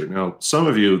researcher. Now, some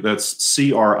of you, that's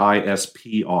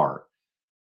CRISPR.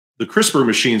 The CRISPR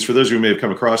machines, for those of you who may have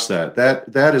come across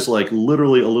that is like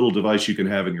literally a little device you can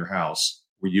have in your house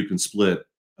where you can split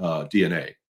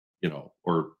DNA,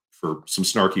 or for some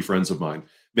snarky friends of mine,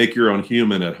 make your own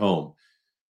human at home.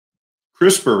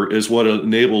 CRISPR is what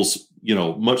enables,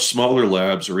 much smaller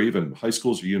labs or even high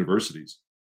schools or universities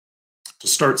to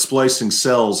start splicing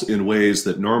cells in ways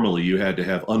that normally you had to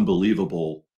have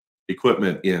unbelievable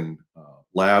equipment in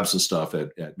labs and stuff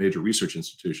at major research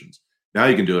institutions. Now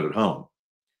you can do it at home.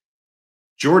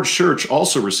 George Church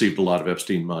also received a lot of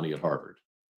Epstein money at Harvard,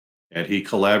 and he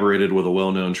collaborated with a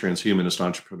well-known transhumanist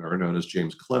entrepreneur known as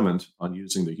James Clement on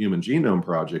using the Human Genome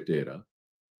Project data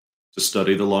to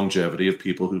study the longevity of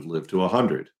people who've lived to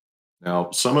 100.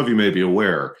 Now, some of you may be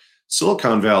aware,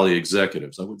 Silicon Valley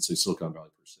executives, I wouldn't say Silicon Valley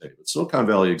per se, but Silicon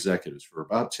Valley executives for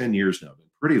about 10 years now have been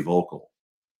pretty vocal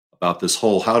about this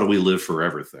whole how do we live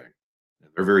forever thing. And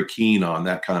they're very keen on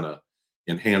that kind of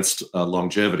enhanced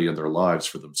longevity in their lives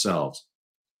for themselves,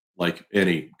 like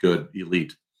any good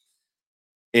elite.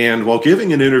 And while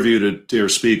giving an interview to Der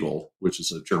Spiegel, which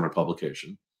is a German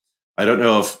publication, I don't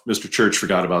know if Mr. Church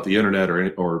forgot about the internet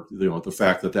or the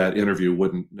fact that interview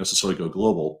wouldn't necessarily go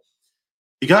global.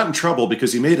 He got in trouble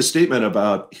because he made a statement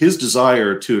about his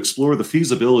desire to explore the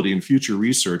feasibility in future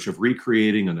research of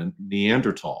recreating a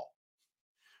Neanderthal,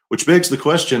 which begs the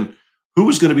question, who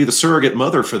was going to be the surrogate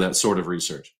mother for that sort of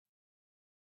research?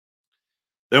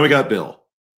 Then we got Bill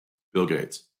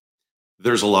Gates.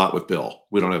 There's a lot with Bill.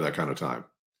 We don't have that kind of time.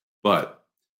 But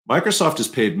Microsoft has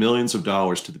paid millions of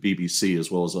dollars to the BBC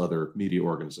as well as other media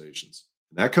organizations.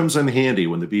 And that comes in handy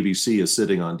when the BBC is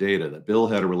sitting on data that Bill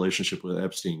had a relationship with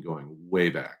Epstein going way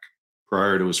back,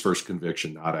 prior to his first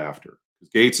conviction, not after.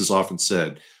 Because Gates has often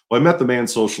said, well, I met the man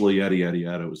socially, yada, yada,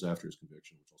 yada. It was after his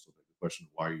conviction, which also begs the question,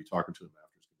 why are you talking to him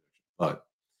after his conviction? But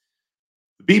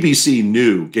the BBC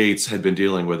knew Gates had been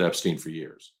dealing with Epstein for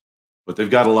years. but they've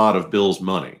got a lot of Bill's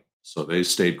money, so they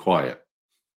stayed quiet.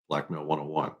 Blackmail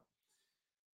 101.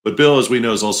 But Bill, as we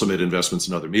know, has also made investments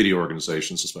in other media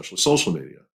organizations, especially social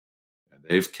media. And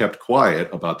they've kept quiet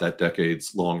about that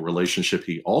decades-long relationship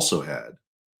he also had,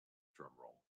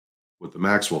 drumroll, with the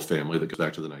Maxwell family that goes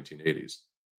back to the 1980s.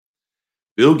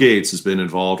 Bill Gates has been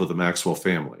involved with the Maxwell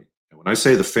family. And when I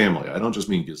say the family, I don't just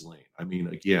mean Ghislaine. I mean,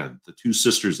 again, the two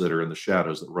sisters that are in the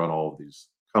shadows that run all of these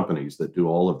companies that do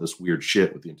all of this weird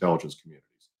shit with the intelligence communities.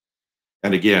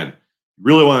 And again, you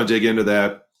really want to dig into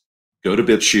that, go to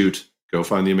BitChute, go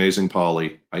find the amazing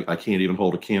Polly. I can't even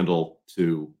hold a candle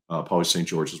to Polly St.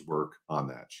 George's work on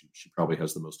that. She probably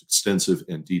has the most extensive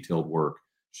and detailed work.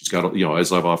 She's got,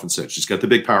 as I've often said, she's got the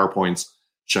big PowerPoints.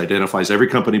 She identifies every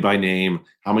company by name,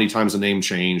 how many times the name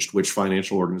changed, which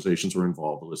financial organizations were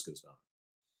involved. The list goes on.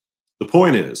 The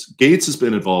point is, Gates has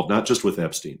been involved not just with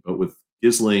Epstein, but with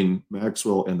Ghislaine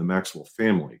Maxwell and the Maxwell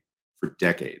family for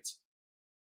decades.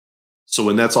 So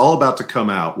when that's all about to come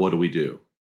out, what do?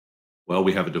 Well,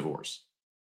 we have a divorce,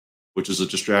 which is a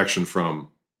distraction from,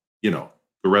 the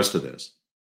rest of this.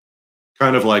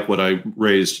 Kind of like what I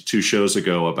raised 2 shows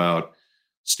ago about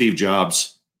Steve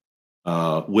Jobs'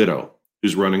 widow,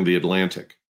 who's running The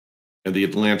Atlantic. And The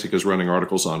Atlantic is running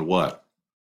articles on what?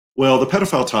 Well, the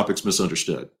pedophile topic's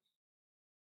misunderstood.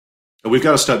 And we've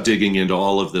got to stop digging into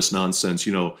all of this nonsense.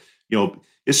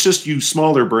 It's just you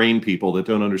smaller brain people that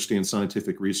don't understand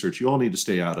scientific research. You all need to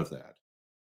stay out of that.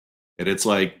 And it's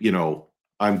like,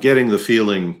 I'm getting the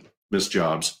feeling, Miss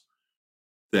Jobs,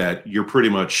 that you're pretty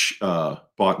much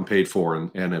bought and paid for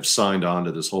and have signed on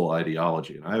to this whole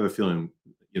ideology. And I have a feeling,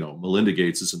 Melinda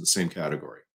Gates is in the same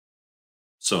category.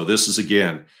 So this is,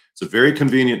 again, it's a very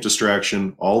convenient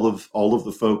distraction. All of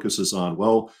the focus is on,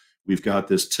 well, we've got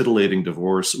this titillating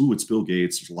divorce. Ooh, it's Bill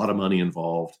Gates. There's a lot of money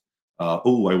involved. I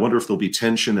wonder if there'll be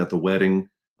tension at the wedding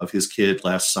of his kid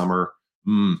last summer.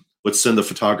 Let's send the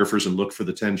photographers and look for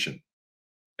the tension.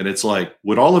 And it's like,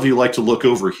 would all of you like to look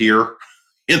over here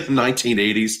in the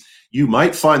 1980s? You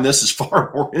might find this is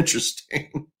far more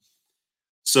interesting.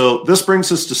 So this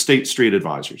brings us to State Street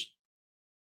Advisors.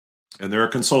 And they're a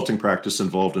consulting practice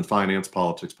involved in finance,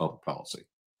 politics, public policy.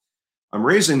 I'm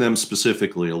raising them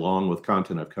specifically along with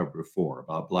content I've covered before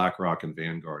about BlackRock and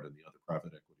Vanguard and the other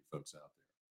private equity folks out there.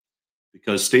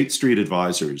 Because State Street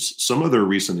Advisors, some of their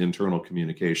recent internal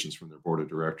communications from their board of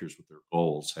directors with their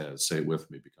goals has, say it with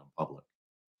me, become public.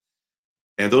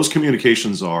 And those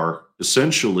communications are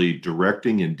essentially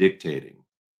directing and dictating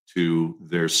to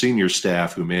their senior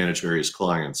staff who manage various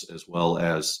clients, as well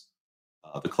as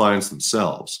the clients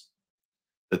themselves,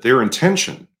 that their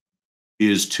intention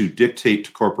is to dictate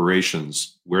to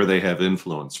corporations where they have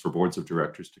influence for boards of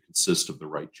directors to consist of the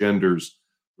right genders,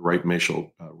 the right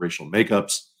racial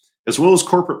makeups, as well as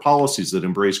corporate policies that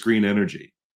embrace green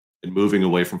energy and moving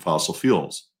away from fossil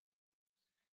fuels.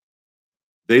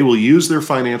 They will use their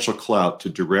financial clout to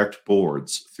direct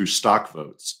boards through stock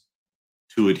votes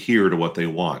to adhere to what they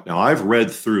want. Now, I've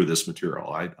read through this material.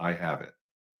 I have it.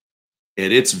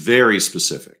 And it's very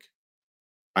specific.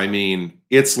 I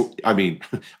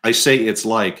say it's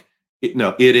like,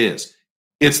 it is.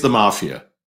 It's the mafia.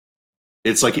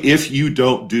 It's like, if you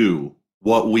don't do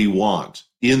what we want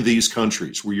in these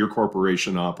countries where your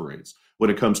corporation operates when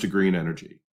it comes to green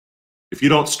energy, if you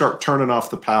don't start turning off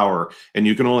the power and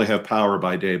you can only have power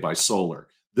by day by solar,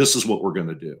 this is what we're going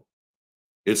to do.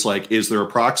 It's like, is there a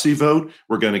proxy vote?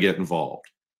 We're going to get involved.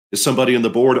 Is somebody in the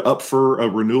board up for a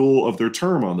renewal of their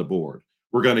term on the board?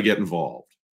 We're going to get involved.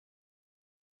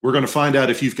 We're going to find out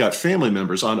if you've got family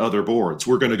members on other boards.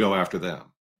 We're going to go after them.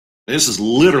 And this is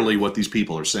literally what these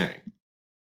people are saying.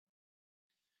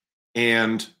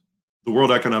 And the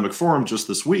World Economic Forum just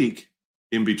this week,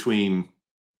 in between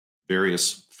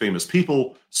various famous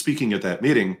people speaking at that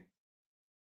meeting,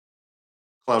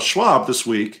 Klaus Schwab this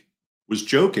week was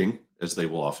joking, as they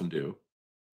will often do,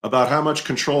 about how much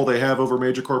control they have over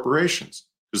major corporations.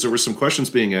 Because there were some questions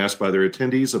being asked by their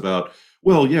attendees about,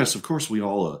 well, yes, of course, we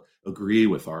all agree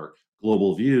with our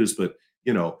global views, but,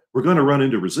 we're going to run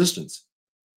into resistance.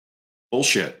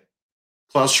 Bullshit.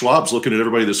 Klaus Schwab's looking at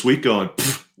everybody this week going,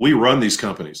 we run these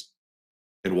companies.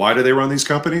 And why do they run these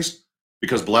companies?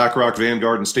 Because BlackRock,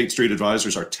 Vanguard, and State Street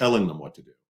Advisors are telling them what to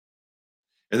do.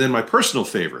 And then my personal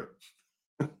favorite,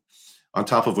 on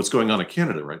top of what's going on in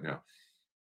Canada right now,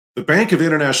 the Bank of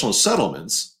International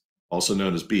Settlements, also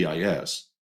known as BIS,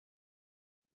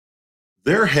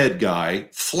 their head guy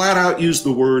flat out used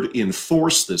the word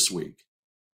enforce this week.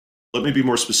 Let me be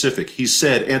more specific. He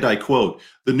said, and I quote,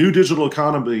 the new digital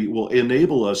economy will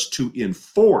enable us to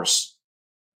enforce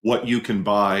what you can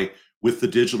buy with the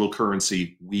digital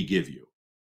currency we give you,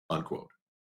 unquote.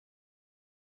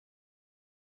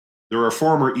 There are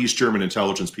former East German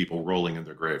intelligence people rolling in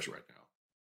their graves right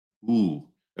now. Ooh,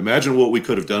 imagine what we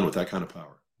could have done with that kind of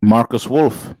power. Marcus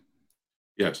Wolf.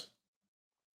 Yes.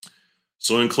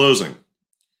 So in closing,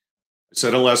 I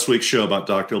said on last week's show about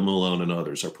Dr. Malone and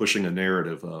others are pushing a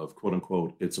narrative of, quote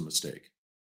unquote, it's a mistake.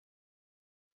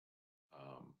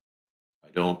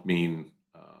 I don't mean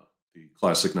the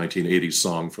classic 1980s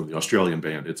song from the Australian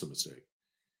band, It's a Mistake.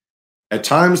 At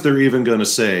times, they're even going to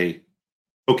say,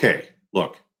 okay,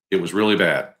 look, it was really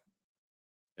bad.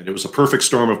 And it was a perfect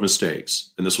storm of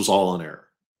mistakes. And this was all an error.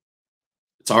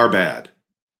 It's our bad.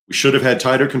 We should have had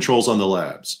tighter controls on the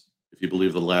labs, if you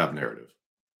believe the lab narrative.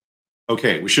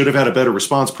 Okay, we should have had a better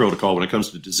response protocol when it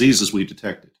comes to diseases we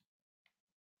detected,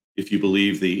 if you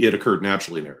believe the it occurred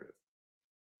naturally narrative.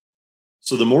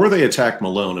 So the more they attack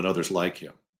Malone and others like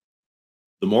him,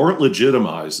 the more it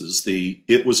legitimizes the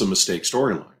it was a mistake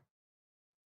storyline.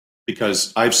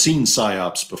 Because I've seen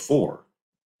PSYOPs before.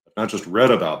 I've not just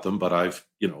read about them, but I've,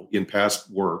 in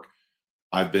past work,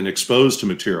 I've been exposed to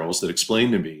materials that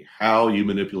explain to me how you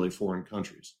manipulate foreign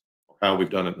countries, or how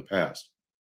we've done it in the past.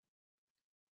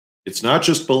 It's not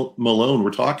just Malone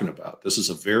we're talking about. This is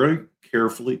a very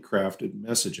carefully crafted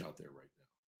message out there right now.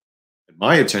 And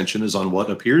my attention is on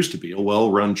what appears to be a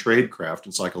well-run tradecraft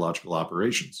in psychological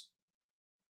operations,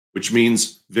 which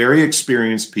means very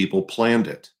experienced people planned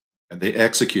it, and they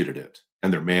executed it,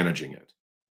 and they're managing it.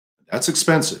 That's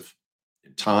expensive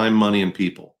in time, money, and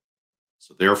people.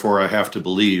 So therefore, I have to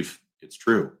believe it's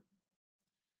true.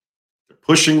 They're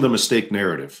pushing the mistake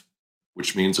narrative,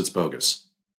 which means it's bogus.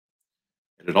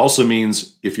 And it also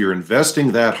means if you're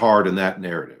investing that hard in that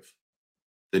narrative,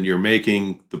 then you're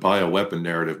making the bioweapon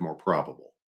narrative more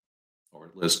probable.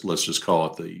 Or let's just call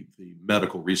it the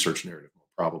medical research narrative more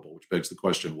probable, which begs the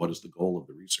question, what is the goal of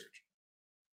the research?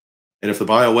 And if the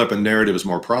bioweapon narrative is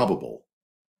more probable,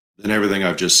 then everything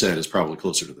I've just said is probably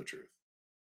closer to the truth.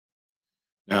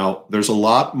 Now, there's a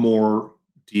lot more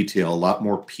detail, a lot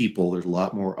more people, there's a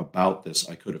lot more about this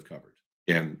I could have covered.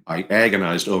 And I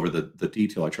agonized over the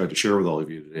detail I tried to share with all of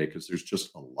you today because there's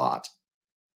just a lot.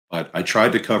 But I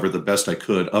tried to cover the best I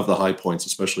could of the high points,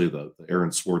 especially the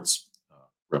Aaron Swartz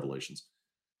revelations.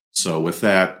 So with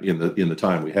that, in the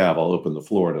time we have, I'll open the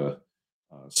floor to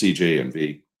CJ and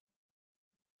V.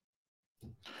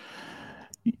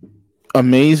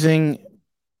 Amazing,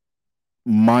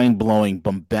 mind-blowing,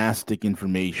 bombastic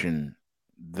information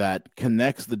that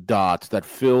connects the dots, that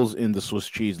fills in the Swiss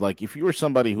cheese. Like if you were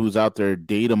somebody who's out there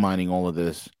data mining all of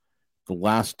this the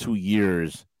last 2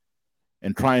 years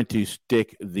and trying to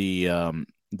stick the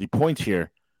points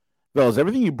here, Veles,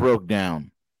 everything you broke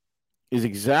down is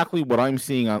exactly what I'm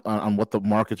seeing on what the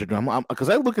markets are doing. Because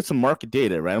I look at some market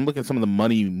data, right? I'm looking at some of the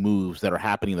money moves that are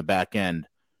happening in the back end.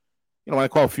 When I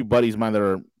call a few buddies of mine that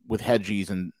are with hedgies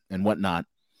and whatnot,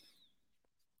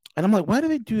 and I'm like, why do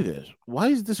they do this? Why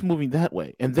is this moving that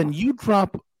way? And then you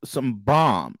drop some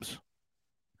bombs,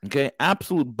 okay,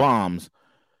 absolute bombs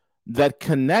that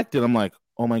connected. I'm like,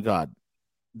 oh my God,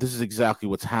 this is exactly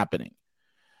what's happening.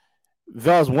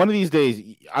 Veles, one of these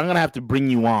days, I'm going to have to bring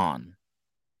you on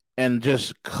and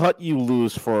just cut you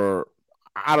loose for,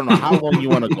 I don't know how long you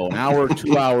want to go, an hour,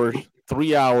 2 hours,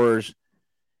 3 hours.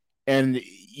 And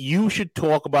you should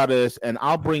talk about this, and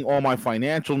I'll bring all my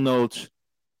financial notes.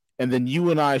 And then you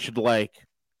and I should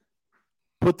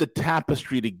put the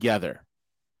tapestry together.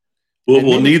 Well,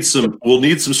 we'll need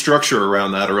some structure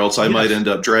around that, or else I might end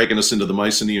up dragging us into the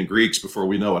Mycenaean Greeks before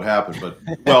we know what happened. But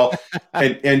well,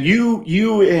 and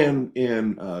you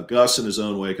and Gus in his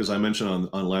own way, because I mentioned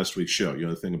on last week's show,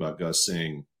 the thing about Gus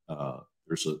saying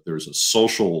there's a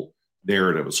social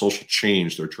narrative, a social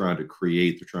change they're trying to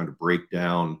create. They're trying to break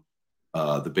down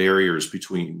the barriers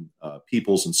between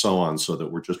peoples and so on, so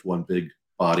that we're just one big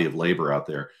body of labor out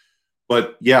there.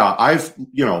 But yeah,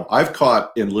 I've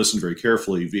caught and listened very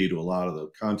carefully, V, to a lot of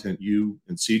the content you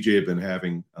and CJ have been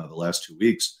having the last 2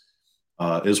 weeks,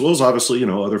 as well as obviously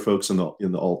other folks in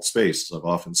the alt space. As I've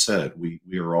often said, we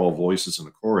are all voices in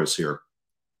a chorus here.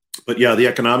 But yeah, the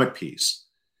economic piece.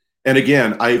 And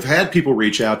again, I've had people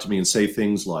reach out to me and say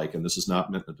things like, and this is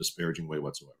not meant in a disparaging way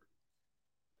whatsoever,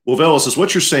 well, Veles, is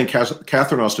what you're saying,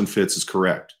 Catherine Austin Fitts is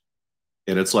correct.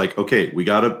 And it's like, okay, we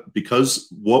got to,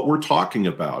 because what we're talking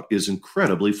about is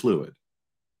incredibly fluid,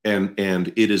 and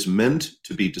it is meant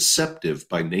to be deceptive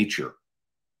by nature.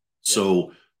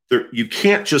 So you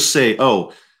can't just say,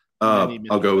 I'll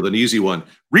go with an easy one.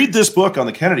 Read this book on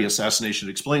the Kennedy assassination.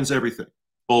 It explains everything.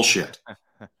 Bullshit.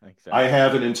 Exactly. I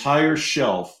have an entire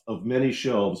shelf of many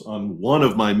shelves on one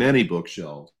of my many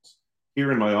bookshelves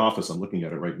here in my office. I'm looking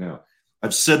at it right now.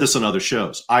 I've said this on other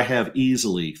shows. I have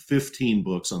easily 15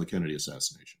 books on the Kennedy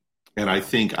assassination. And I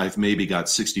think I've maybe got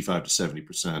 65 to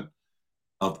 70%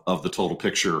 of the total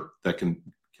picture that can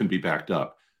be backed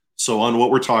up. So on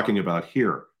what we're talking about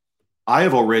here, I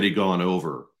have already gone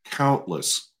over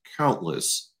countless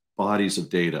bodies of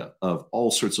data of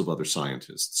all sorts of other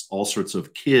scientists, all sorts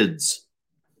of kids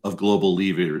of global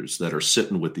leaders that are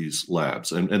sitting with these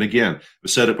labs. And again,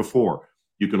 I've said it before,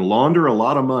 you can launder a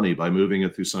lot of money by moving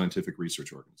it through scientific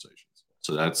research organizations.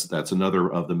 So that's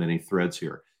another of the many threads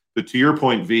here. But to your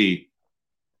point, V,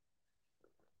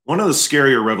 one of the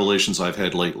scarier revelations I've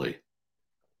had lately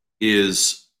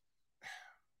is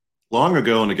long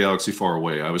ago in a galaxy far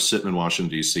away, I was sitting in Washington,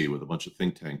 D.C. with a bunch of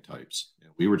think tank types. And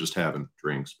we were just having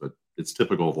drinks, but it's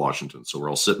typical of Washington. So we're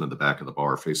all sitting in the back of the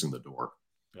bar facing the door.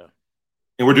 Yeah.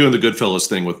 And we're doing the Goodfellas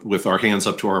thing with our hands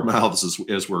up to our mouths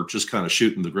as we're just kind of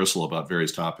shooting the gristle about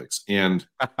various topics. And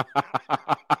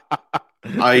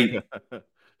I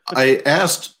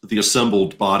asked the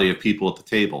assembled body of people at the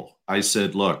table, I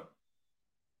said, look,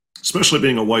 especially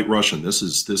being a white Russian, this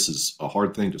is a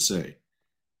hard thing to say.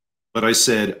 But I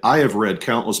said, I have read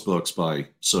countless books by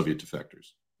Soviet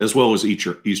defectors, as well as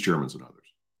East Germans and others.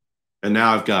 And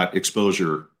now I've got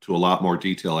exposure to a lot more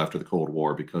detail after the Cold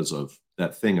War because of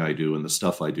that thing I do and the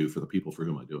stuff I do for the people for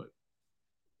whom I do it.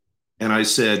 And I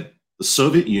said, the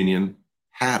Soviet Union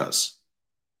had us.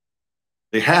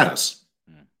 They had us.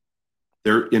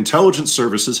 Their intelligence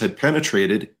services had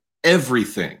penetrated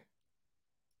everything.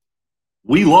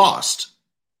 We lost.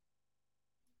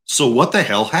 So what the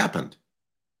hell happened?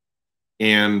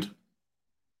 And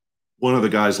one of the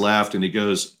guys laughed and he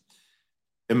goes,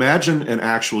 imagine an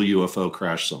actual UFO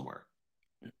crash somewhere.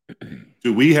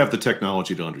 Do we have the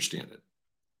technology to understand it?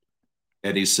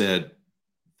 And he said,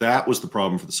 that was the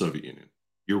problem for the Soviet Union.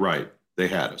 You're right. They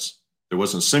had us. There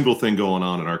wasn't a single thing going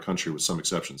on in our country, with some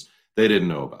exceptions, they didn't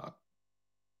know about.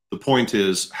 The point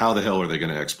is, how the hell are they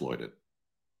going to exploit it?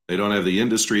 They don't have the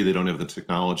industry. They don't have the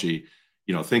technology.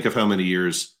 You know, think of how many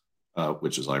years,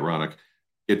 which is ironic,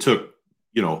 it took,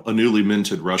 you know, a newly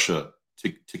minted Russia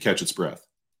to catch its breath.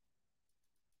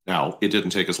 Now, it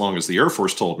didn't take as long as the Air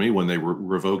Force told me when they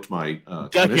revoked my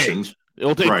commissions. It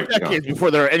will take decades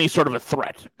before there are any sort of a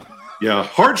threat. Yeah,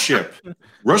 hardship.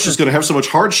 Russia's going to have so much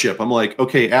hardship. I'm like,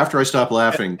 okay, after I stop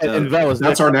laughing, and Veles,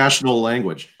 that's our national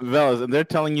language. Veles, and they're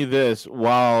telling you this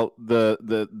while the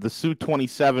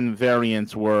Su-27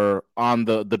 variants were on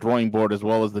the drawing board, as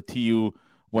well as the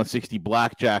Tu-160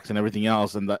 blackjacks and everything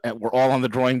else, and we're all on the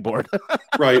drawing board.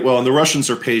 Right. Well, and the Russians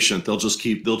are patient. They'll just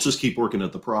keep working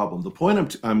at the problem. The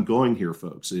point I'm going here,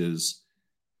 folks, is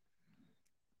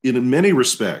in many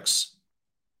respects,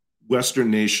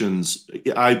 Western nations.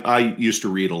 I used to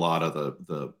read a lot of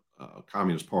the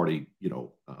Communist Party,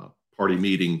 party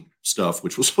meeting stuff,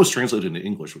 which was translated into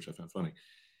English, which I found funny.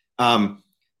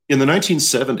 In the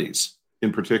 1970s,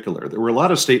 in particular, there were a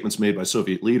lot of statements made by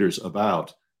Soviet leaders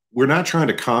about, we're not trying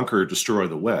to conquer or destroy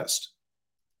the West.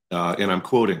 And I'm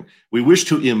quoting, we wish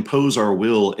to impose our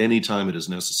will anytime it is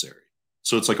necessary.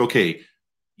 So it's like, okay,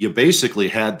 you basically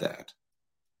had that.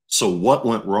 So what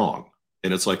went wrong?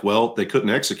 And it's like, well, they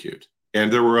couldn't execute.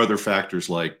 And there were other factors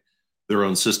like their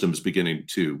own systems beginning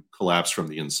to collapse from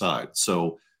the inside.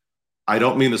 So I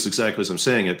don't mean this exactly as I'm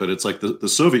saying it, but it's like the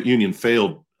Soviet Union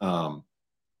failed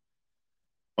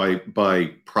by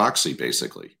proxy,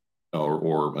 basically,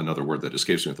 or another word that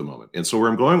escapes me at the moment. And so where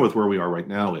I'm going with where we are right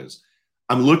now is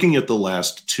I'm looking at the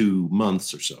last 2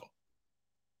 months or so.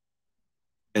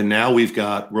 And now we've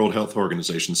got World Health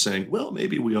Organization saying, well,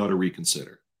 maybe we ought to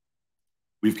reconsider.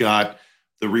 We've got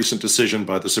the recent decision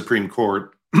by the Supreme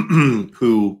Court,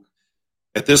 who,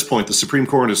 at this point, the Supreme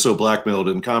Court is so blackmailed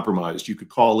and compromised, you could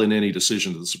call in any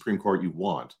decision to the Supreme Court you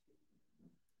want.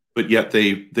 But yet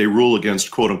they rule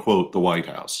against, quote unquote, the White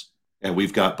House. And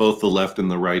we've got both the left and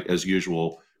the right, as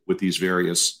usual, with these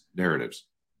various narratives.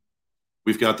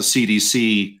 We've got the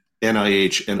CDC,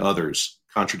 NIH, and others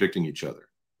contradicting each other.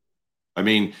 I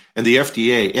mean, and the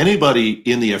FDA, anybody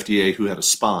in the FDA who had a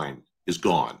spine is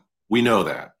gone. We know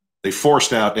that. They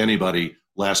forced out anybody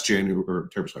last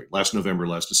November,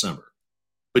 last December.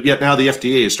 But yet now the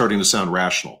FDA is starting to sound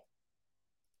rational.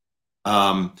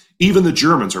 Even the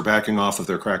Germans are backing off of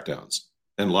their crackdowns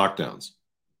and lockdowns.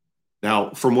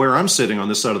 Now, from where I'm sitting on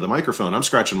this side of the microphone, I'm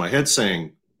scratching my head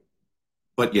saying,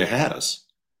 but you had us.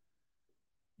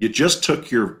 You just took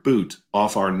your boot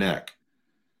off our neck.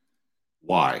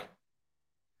 Why?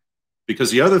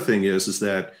 Because the other thing is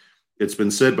that it's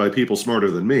been said by people smarter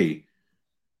than me,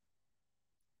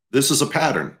 this is a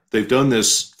pattern. They've done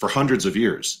this for hundreds of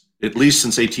years, at least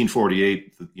since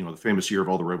 1848, the famous year of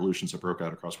all the revolutions that broke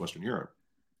out across Western Europe.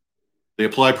 They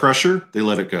apply pressure, they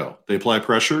let it go. They apply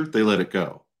pressure, they let it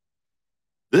go.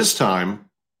 This time,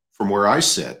 from where I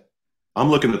sit, I'm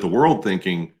looking at the world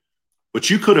thinking, But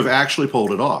you could have actually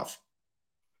pulled it off.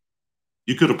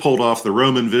 You could have pulled off the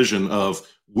Roman vision of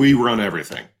we run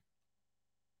everything.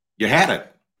 You had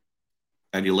it,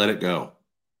 and you let it go.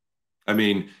 I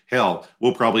mean, hell,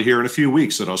 we'll probably hear in a few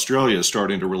weeks that Australia is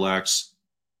starting to relax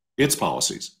its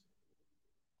policies.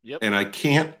 Yep. And I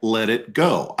can't let it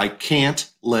go. I can't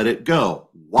let it go.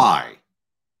 Why?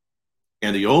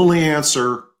 And the only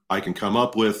answer I can come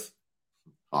up with,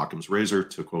 Occam's razor,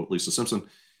 to quote Lisa Simpson,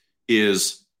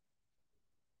 is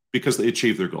because they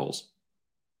achieved their goals.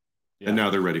 Yeah. And now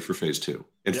they're ready for phase two.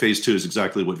 And phase two is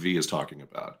exactly what V is talking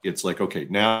about. It's like, okay,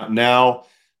 now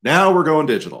we're going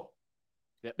digital.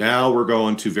 Yep. Now we're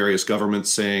going to various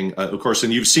governments saying, of course,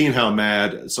 and you've seen how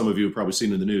mad, some of you have probably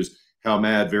seen in the news, how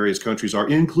mad various countries are,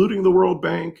 including the World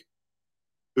Bank,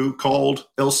 who called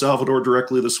El Salvador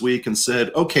directly this week and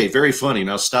said, okay, very funny,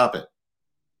 now stop it.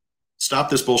 Stop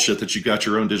this bullshit that you got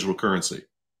your own digital currency.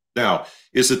 Now,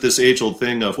 is it this age-old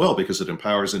thing of, well, because it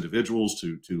empowers individuals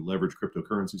to leverage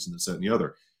cryptocurrencies and this, that, and the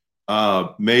other?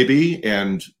 Maybe,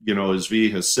 and, you know, as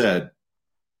V has said,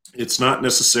 it's not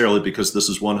necessarily because this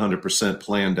is 100%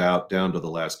 planned out down to the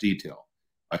last detail.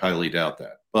 I highly doubt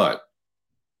that. But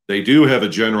they do have a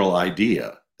general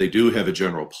idea. They do have a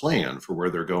general plan for where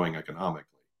they're going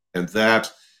economically. And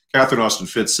that, Catherine Austin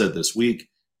Fitts said this week,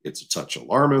 it's a touch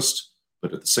alarmist,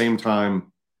 but at the same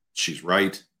time, she's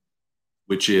right,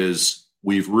 which is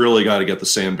we've really got to get the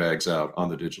sandbags out on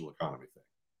the digital economy thing.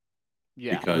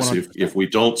 Yeah, because if we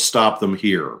don't stop them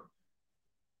here,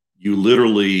 you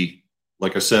literally,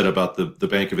 like I said about the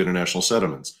Bank of International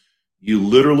Settlements, you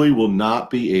literally will not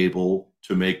be able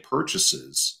to make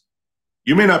purchases.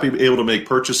 You may not be able to make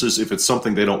purchases if it's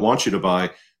something they don't want you to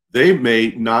buy. They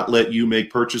may not let you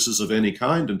make purchases of any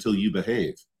kind until you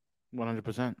behave.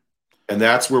 100%. And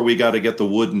that's where we got to get the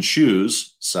wooden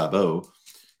shoes, sabot,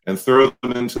 and throw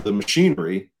them into the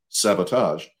machinery,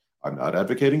 sabotage. I'm not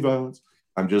advocating violence.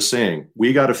 I'm just saying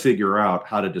we got to figure out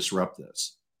how to disrupt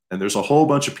this. And there's a whole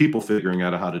bunch of people figuring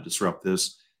out how to disrupt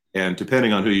this. And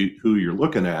depending on who you're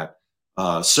looking at,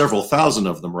 several thousand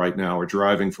of them right now are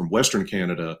driving from Western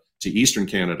Canada to Eastern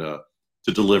Canada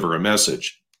to deliver a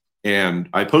message. And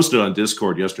I posted on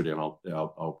Discord yesterday, and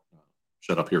I'll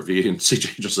shut up here, V, and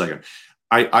CJ just a second.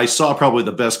 I saw probably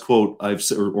the best quote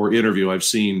or interview I've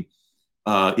seen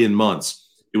in months.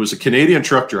 It was a Canadian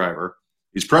truck driver.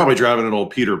 He's probably driving an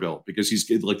old Peterbilt because he's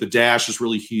like the dash is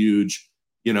really huge,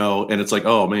 you know, and it's like,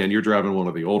 oh man, you're driving one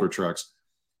of the older trucks.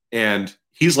 And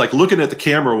he's like looking at the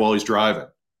camera while he's driving.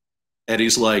 And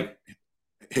he's like,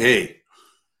 hey,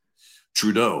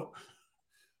 Trudeau,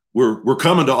 we're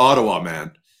coming to Ottawa,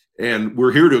 man. And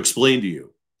we're here to explain to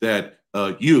you that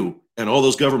you and all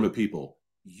those government people,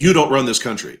 you don't run this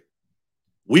country.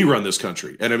 We run this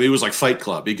country. And I mean, it was like Fight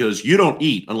Club because you don't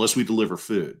eat unless we deliver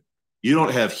food. You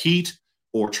don't have heat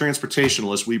or transportation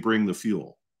unless we bring the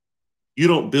fuel. You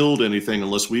don't build anything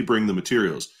unless we bring the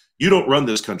materials. You don't run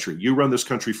this country. You run this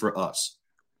country for us.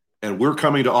 And we're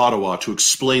coming to Ottawa to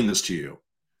explain this to you.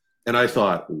 And I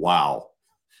thought, wow.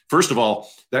 First of all,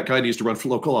 that guy needs to run for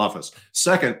local office.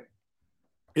 Second,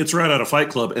 it's right out of Fight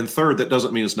Club. And third, that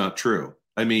doesn't mean it's not true.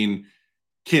 I mean,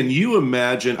 can you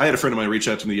imagine? I had a friend of mine reach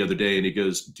out to me the other day, and he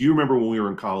goes, do you remember when we were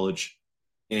in college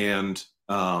and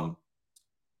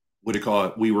what do you call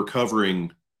it? We were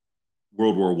covering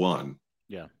World War I.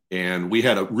 Yeah. And we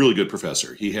had a really good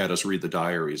professor. He had us read the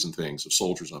diaries and things of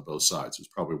soldiers on both sides. It was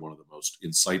probably one of the most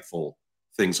insightful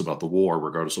things about the war,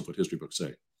 regardless of what history books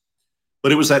say.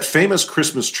 But it was that famous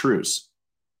Christmas truce.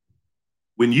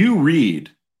 When you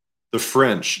read the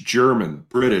French, German,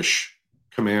 British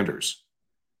commanders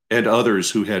and others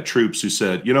who had troops who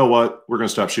said, you know what, we're going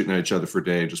to stop shooting at each other for a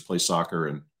day and just play soccer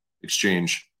and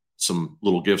exchange some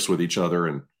little gifts with each other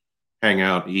and hang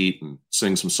out, eat, and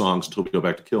sing some songs until we go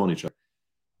back to killing each other.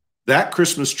 That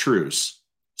Christmas truce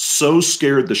so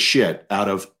scared the shit out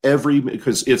of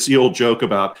because it's the old joke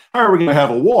about how are we going to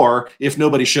have a war if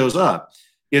nobody shows up?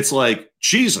 It's like,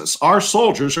 Jesus, our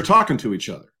soldiers are talking to each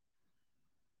other.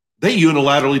 They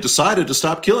unilaterally decided to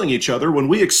stop killing each other when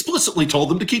we explicitly told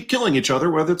them to keep killing each other,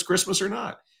 whether it's Christmas or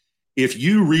not. If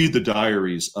you read the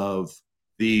diaries of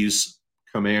these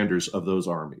commanders of those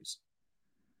armies,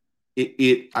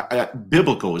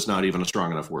 biblical is not even a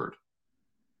strong enough word.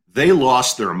 They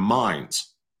lost their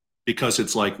minds because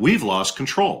it's like, we've lost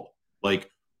control. Like,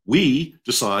 we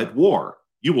decide war.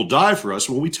 You will die for us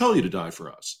when we tell you to die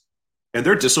for us. And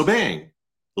they're disobeying,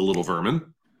 the little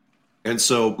vermin. And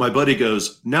so my buddy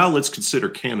goes, now let's consider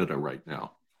Canada right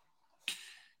now.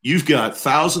 You've got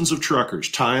thousands of truckers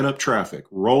tying up traffic,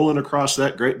 rolling across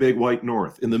that great big white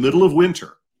north in the middle of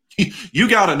winter. You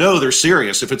got to know they're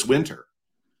serious if it's winter.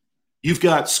 You've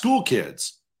got school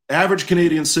kids average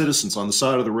Canadian citizens on the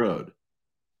side of the road,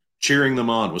 cheering them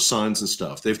on with signs and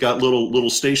stuff. They've got little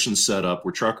stations set up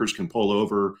where truckers can pull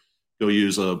over, go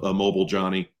use a mobile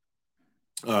Johnny.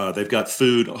 They've got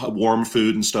food, warm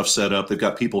food and stuff set up. They've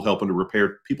got people helping to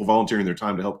repair, people volunteering their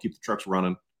time to help keep the trucks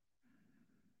running.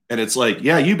 And it's like,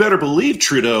 yeah, you better believe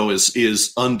Trudeau is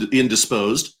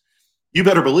indisposed. You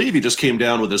better believe he just came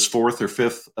down with his fourth or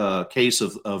fifth case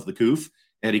of the coof,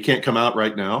 and he can't come out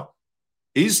right now.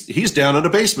 He's down in a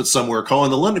basement somewhere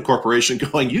calling the London Corporation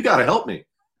going, you got to help me.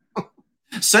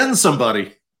 Send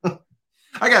somebody.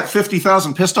 I got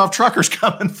 50,000 pissed off truckers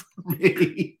coming for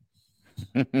me.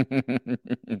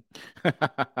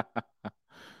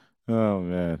 Oh,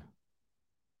 man.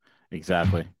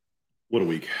 Exactly. What a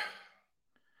week.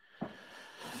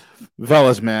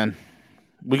 Veles, man.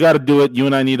 We got to do it. You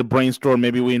and I need to brainstorm.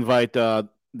 Maybe we invite the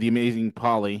amazing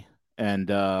Polly, and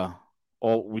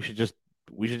we should just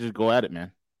go at it,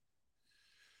 man.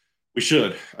 We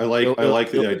should. I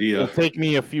like the idea. It'll take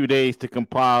me a few days to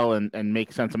compile and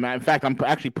make sense of it. In fact, I'm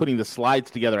actually putting the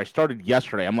slides together. I started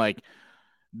yesterday. I'm like,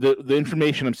 the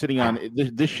information I'm sitting on,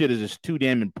 this shit is just too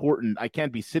damn important. I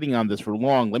can't be sitting on this for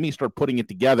long. Let me start putting it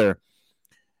together.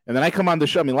 And then I come on the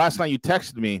show. I mean, last night you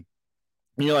texted me,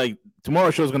 and you're like,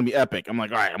 tomorrow's show is going to be epic. I'm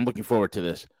like, all right, I'm looking forward to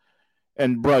this.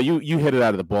 And, bro, you hit it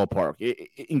out of the ballpark.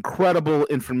 Incredible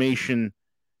information.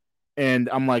 And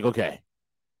I'm like, okay.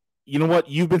 You know what?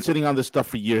 You've been sitting on this stuff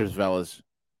for years, Veles.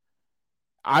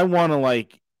 I want to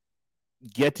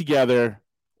get together,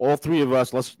 all three of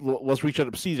us. Let's reach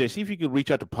out to CJ. See if you could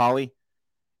reach out to Polly,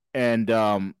 and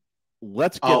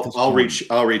let's get this. I'll reach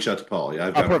out to Polly.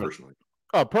 I've got it personally.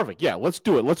 Oh, perfect. Yeah, let's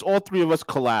do it. Let's all three of us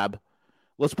collab.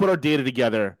 Let's put our data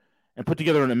together and put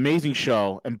together an amazing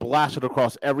show and blast it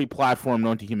across every platform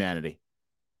known to humanity.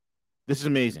 This is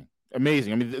amazing.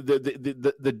 Amazing. I mean,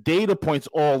 the data points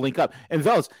all link up. And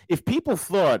Veles, if people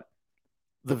thought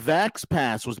the Vax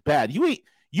Pass was bad, you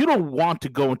don't want to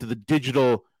go into the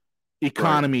digital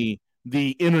economy, right,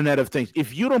 the Internet of Things.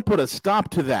 If you don't put a stop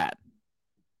to that,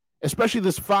 especially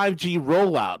this 5G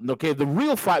rollout, okay, the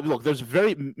real 5G, look, there's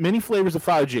very many flavors of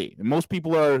 5G. And most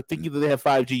people are thinking that they have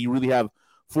 5G. You really have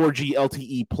 4G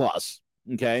LTE plus,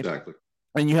 okay? Exactly.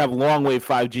 And you have long wave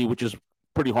 5G, which is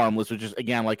pretty harmless, which is,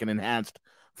 again, like an enhanced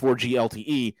 4G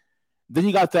LTE. Then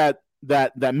you got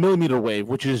that millimeter wave,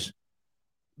 which is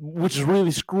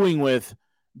really screwing with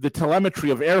the telemetry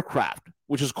of aircraft,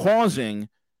 which is causing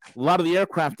a lot of the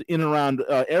aircraft in and around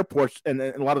airports and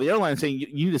a lot of the airlines saying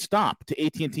you need to stop, to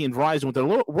AT&T and Verizon with their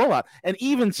rollout. And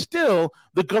even still,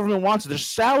 the government wants it. They're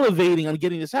salivating on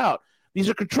getting this out. These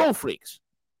are control freaks.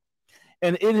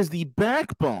 And it is the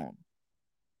backbone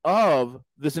of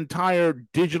this entire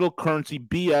digital currency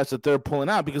BS that they're pulling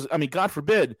out. Because, I mean, God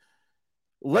forbid,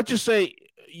 let's just say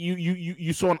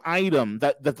you saw an item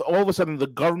that all of a sudden the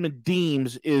government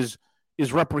deems is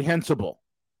reprehensible,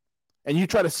 and you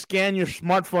try to scan your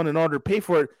smartphone in order to pay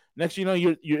for it. Next, you know,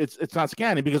 it's not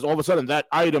scanning because all of a sudden that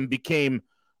item became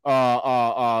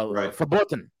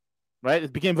verboten, right?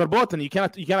 It became verboten. You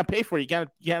cannot pay for it. You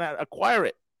cannot acquire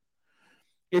it.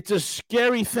 It's a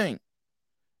scary thing.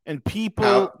 And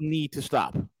people need to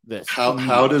stop this.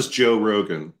 How does Joe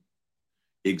Rogan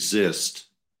exist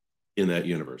in that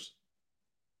universe?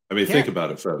 I mean, think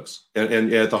about it, folks.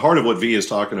 And at the heart of what V is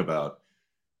talking about,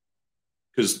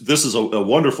 because this is a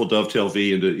wonderful dovetail,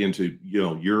 V, into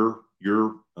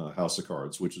your house of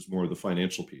cards, which is more of the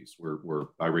financial piece, where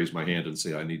I raise my hand and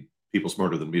say I need people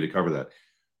smarter than me to cover that.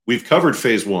 We've covered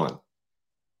phase one.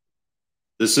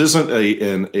 This isn't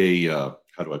a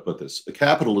how do I put this? A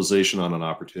capitalization on an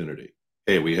opportunity.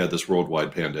 Hey, we had this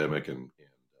worldwide pandemic, and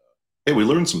hey, we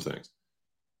learned some things.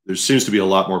 There seems to be a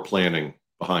lot more planning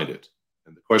behind it.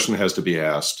 And the question has to be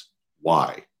asked,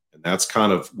 why? And that's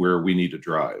kind of where we need to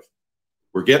drive.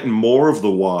 We're getting more of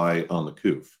the why on the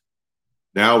COOF.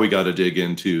 Now we got to dig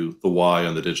into the why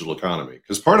on the digital economy.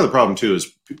 Because part of the problem, too,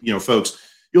 is, folks,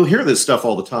 you'll hear this stuff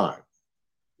all the time.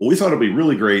 Well, we thought it'd be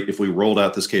really great if we rolled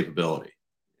out this capability.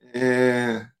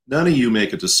 None of you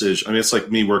make a decision. I mean, it's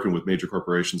like me working with major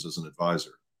corporations as an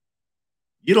advisor.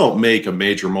 You don't make a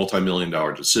major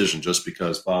multi-million-dollar decision just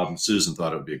because Bob and Susan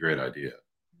thought it would be a great idea.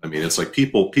 I mean, it's like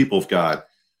people have got,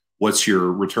 what's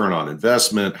your return on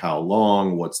investment? How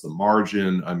long? What's the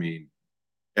margin? I mean,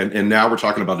 and now we're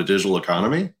talking about a digital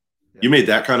economy. Yeah. You made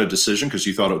that kind of decision because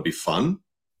you thought it would be fun?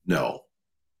 No.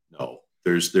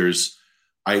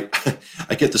 I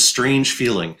get the strange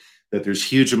feeling that there's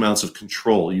huge amounts of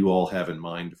control you all have in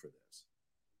mind for this,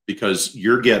 because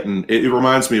you're getting, it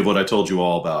reminds me of what I told you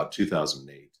all about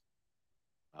 2008,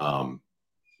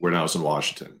 when I was in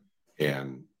Washington,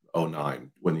 and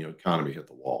 2009 when the economy hit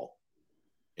the wall.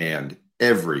 And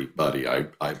everybody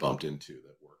I bumped into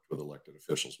that worked with elected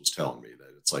officials was telling me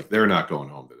that it's like they're not going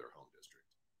home to their home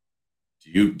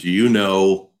district. Do you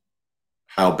know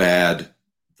how bad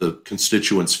the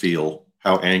constituents feel,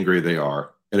 how angry they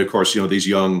are? And of course, these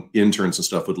young interns and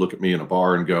stuff would look at me in a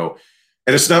bar and go,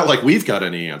 and it's not like we've got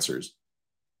any answers.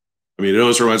 I mean, it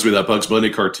always reminds me of that Bugs Bunny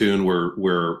cartoon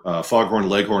where Foghorn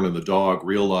Leghorn and the dog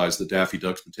realize that Daffy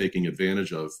Duck's been taking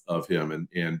advantage of him,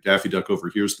 and Daffy Duck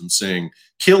overhears them saying,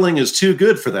 "Killing is too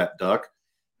good for that duck."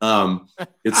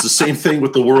 It's the same thing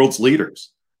with the world's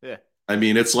leaders. Yeah. I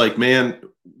mean, it's like, man,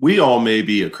 we all may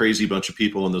be a crazy bunch of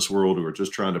people in this world who are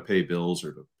just trying to pay bills,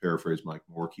 or to paraphrase Mike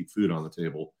Moore, keep food on the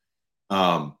table.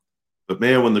 But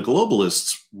man, when the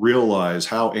globalists realize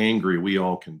how angry we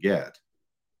all can get,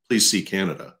 please see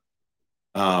Canada.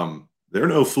 They're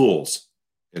no fools.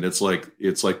 And it's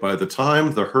like by the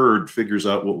time the herd figures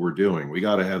out what we're doing, we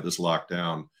got to have this locked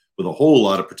down with a whole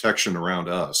lot of protection around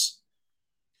us.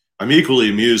 I'm equally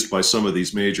amused by some of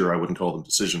these major, I wouldn't call them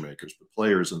decision makers, but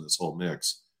players in this whole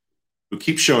mix who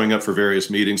keep showing up for various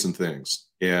meetings and things.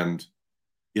 And,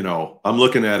 I'm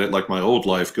looking at it like my old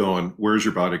life going, where's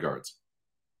your bodyguards?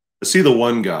 I see the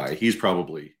one guy, he's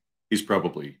probably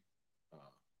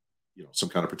some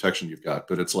kind of protection you've got,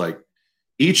 but it's like,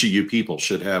 each of you people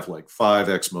should have like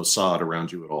 5x Mossad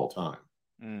around you at all time.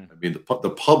 I mean, the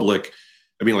public,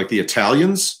 like the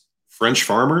Italians, French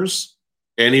farmers,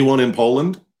 anyone in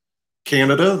Poland,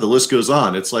 Canada, the list goes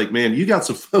on. It's like, man, you got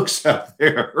some folks out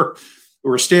there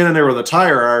who are standing there with a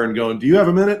tire iron going, do you have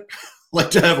a minute? I'd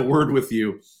like to have a word with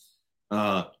you.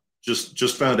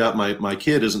 Just found out my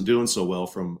kid isn't doing so well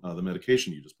from the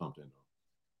medication you just pumped in.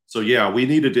 So yeah, we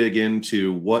need to dig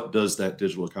into what does that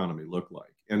digital economy look like.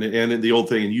 And the old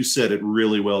thing, and you said it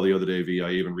really well the other day, V,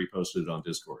 I even reposted it on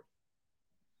Discord.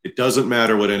 It doesn't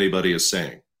matter what anybody is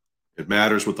saying. It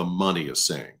matters what the money is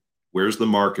saying. Where's the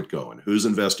market going? Who's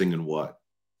investing in what?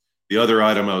 The other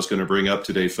item I was going to bring up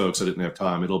today, folks, I didn't have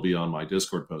time. It'll be on my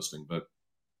Discord posting, but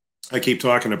I keep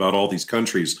talking about all these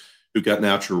countries who've got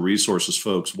natural resources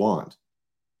folks want.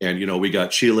 And, we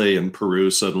got Chile and Peru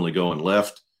suddenly going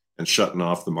left and shutting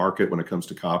off the market when it comes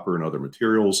to copper and other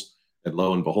materials. And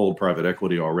lo and behold, private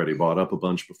equity already bought up a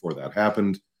bunch before that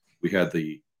happened. We had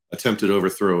the attempted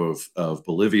overthrow of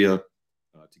Bolivia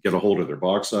to get a hold of their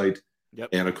bauxite. Yep.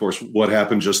 And of course, what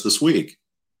happened just this week?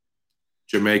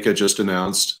 Jamaica just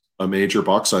announced a major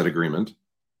bauxite agreement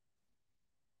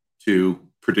to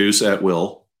produce at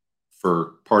will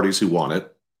for parties who want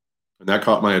it. And that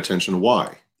caught my attention.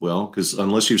 Why? Well, because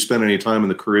unless you've spent any time in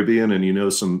the Caribbean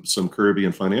and some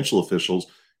Caribbean financial officials,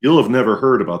 you'll have never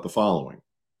heard about the following.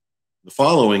 The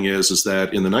following is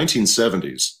that in the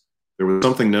 1970s, there was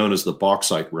something known as the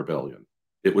Bauxite Rebellion.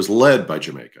 It was led by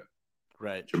Jamaica.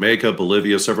 Right. Jamaica,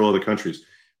 Bolivia, several other countries.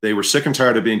 They were sick and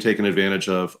tired of being taken advantage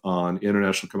of on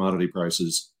international commodity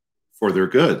prices for their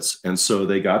goods. And so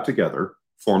they got together,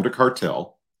 formed a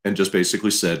cartel, and just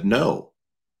basically said, no,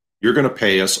 you're going to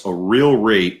pay us a real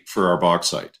rate for our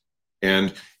bauxite.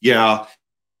 And yeah,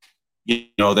 they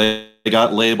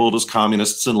got labeled as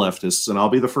communists and leftists. And I'll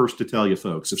be the first to tell you,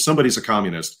 folks, if somebody's a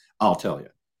communist, I'll tell you.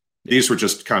 These were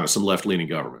just kind of some left-leaning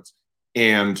governments.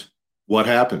 And what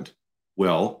happened?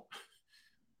 Well,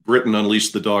 Britain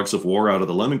unleashed the dogs of war out of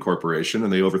the Lemon Corporation,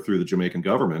 and they overthrew the Jamaican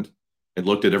government and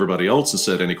looked at everybody else and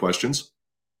said, any questions?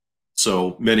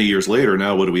 So many years later,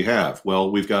 now what do we have?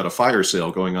 Well, we've got a fire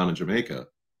sale going on in Jamaica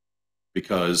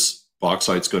because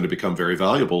bauxite's going to become very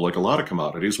valuable, like a lot of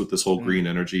commodities, with this whole green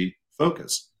energy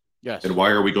focus. Yes. And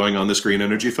why are we going on this green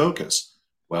energy focus?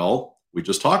 Well, we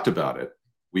just talked about it.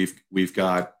 We've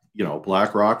got,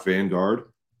 BlackRock, Vanguard,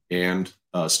 and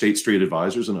State Street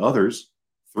Advisors and others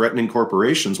threatening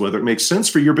corporations, whether it makes sense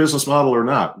for your business model or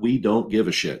not. We don't give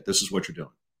a shit. This is what you're doing.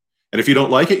 And if you don't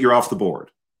like it, you're off the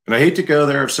board. And I hate to go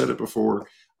there. I've said it before.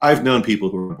 I've known people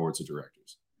who are on boards of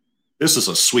directors. This is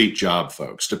a sweet job,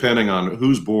 folks, depending on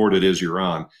whose board it is you're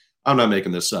on. I'm not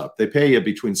making this up. They pay you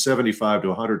between 75 to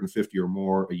 150 or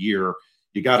more a year.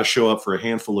 You got to show up for a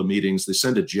handful of meetings. They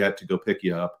send a jet to go pick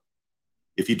you up.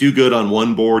 If you do good on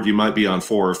one board, you might be on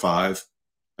 4 or 5.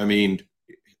 I mean,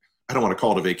 I don't want to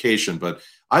call it a vacation, but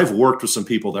I've worked with some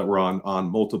people that were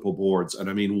on multiple boards. And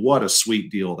I mean, what a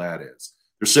sweet deal that is.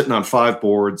 They're sitting on 5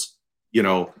 boards.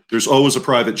 There's always a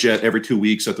private jet every 2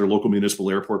 weeks at their local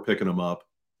municipal airport picking them up.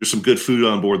 There's some good food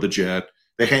on board the jet.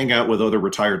 They hang out with other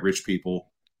retired rich people,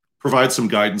 provide some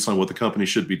guidance on what the company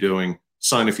should be doing,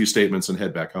 sign a few statements, and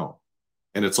head back home.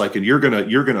 And it's like, and you're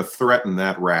gonna threaten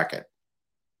that racket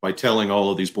by telling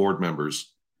all of these board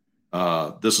members,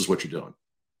 this is what you're doing,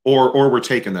 or we're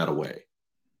taking that away.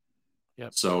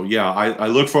 Yep. So yeah, I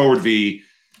look forward, V.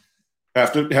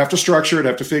 Have to structure it.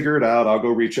 Have to figure it out. I'll go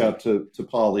reach out to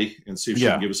Polly and see if she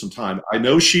can give us some time. I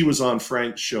know she was on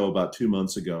Frank's show about 2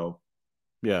 months ago.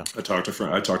 Yeah, I talked to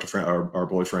Frank, our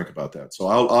boy Frank, about that. So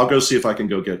I'll go see if I can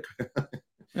go get.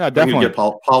 Yeah, definitely get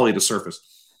Polly to surface.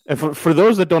 And for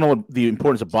those that don't know what the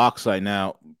importance of bauxite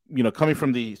now, coming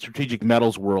from the strategic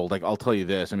metals world, like I'll tell you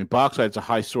this. I mean, bauxite is a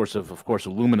high source of course,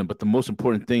 aluminum, but the most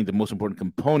important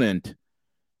component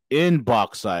in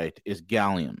bauxite is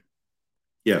gallium.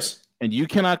 Yes. And you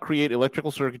cannot create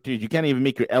electrical circuitries. You can't even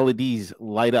make your LEDs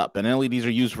light up. And LEDs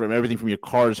are used for everything from your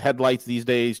car's headlights these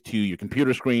days to your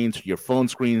computer screens, to your phone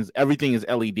screens. Everything is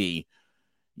LED.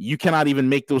 You cannot even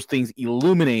make those things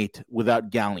illuminate without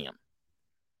gallium.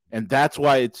 And that's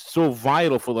why it's so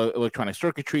vital for the electronic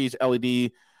circuitries,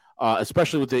 LED,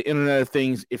 especially with the Internet of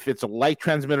Things. If it's a light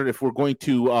transmitter, if we're going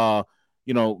to,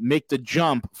 make the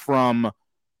jump from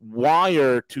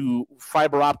wire to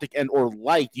fiber optic and or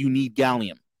light, you need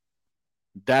gallium.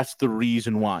 That's the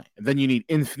reason why. And then you need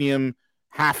infinium,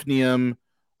 hafnium,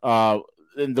 and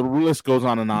the list goes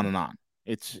on and on and on.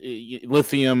 It's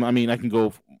lithium. I mean, I can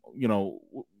go,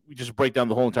 we just break down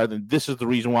the whole entire thing. This is the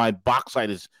reason why bauxite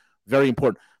is very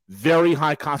important. Very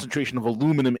high concentration of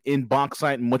aluminum in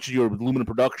bauxite and much of your aluminum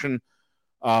production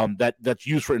that's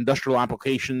used for industrial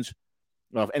applications,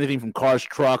 of anything from cars,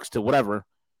 trucks to whatever.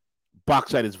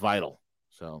 Bauxite is vital.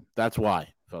 So that's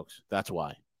why, folks. That's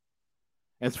why.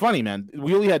 And it's funny, man.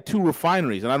 We only had 2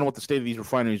 refineries, and I don't know what the state of these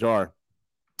refineries are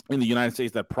in the United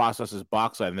States that processes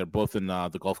bauxite, and they're both in the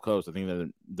Gulf Coast. I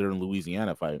think they're in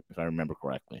Louisiana, if I remember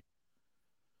correctly.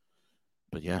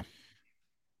 But yeah.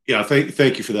 Yeah,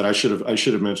 thank you for that. I should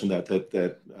have mentioned that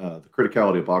the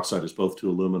criticality of bauxite is both to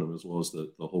aluminum as well as the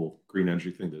whole green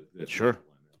energy thing. That sure,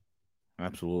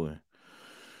 absolutely.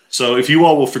 So, if you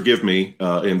all will forgive me,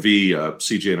 and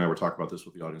CJ and I were talking about this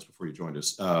with the audience before you joined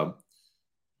us. I'm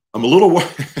a little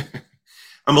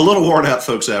worn out,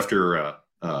 folks, after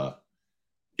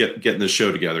getting this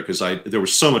show together because there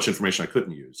was so much information I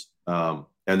couldn't use, and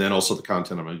then also the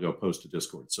content I'm going to go post to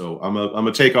Discord. So I'm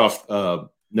gonna take off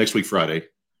next week Friday.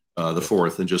 The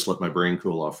 4th, and just let my brain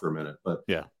cool off for a minute. But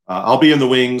yeah, I'll be in the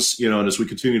wings, and as we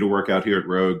continue to work out here at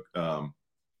Rogue, I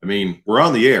mean, we're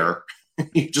on the air.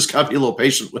 You just got to be a little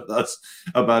patient with us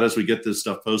about as we get this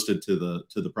stuff posted to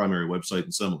the primary website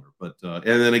and similar. But and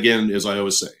then again, as I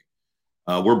always say,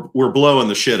 we're blowing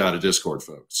the shit out of Discord,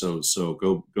 folks. So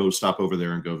go stop over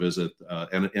there and go visit.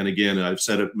 And again, I've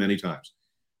said it many times.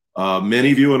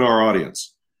 Many of you in our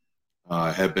audience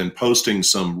have been posting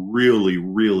some really,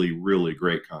 really, really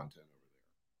great content over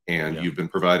there. And you've been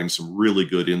providing some really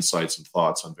good insights and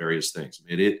thoughts on various things.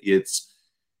 I mean,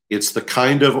 it's the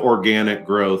kind of organic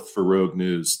growth for Rogue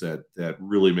News that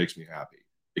really makes me happy,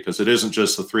 because it isn't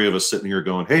just the 3 of us sitting here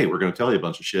going, hey, we're going to tell you a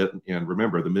bunch of shit. And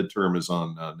remember, the midterm is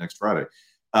on next Friday.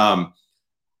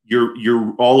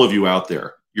 You're all of you out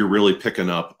there, you're really picking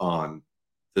up on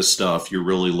this stuff. You're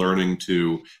really learning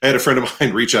to. I had a friend of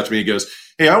mine reach out to me. He goes,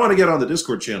 hey, I want to get on the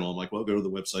Discord channel. I'm like, well, go to the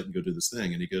website and go do this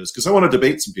thing. And he goes, because I want to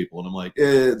debate some people. And I'm like,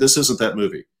 this isn't that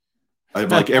movie. I'm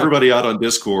like, everybody out on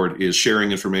Discord is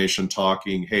sharing information,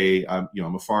 talking. Hey, I'm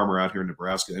a farmer out here in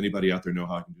Nebraska. Anybody out there know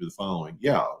how I can do the following?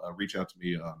 Yeah, reach out to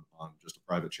me on just a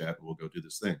private chat, and we'll go do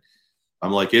this thing.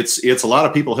 I'm like, it's a lot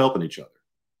of people helping each other.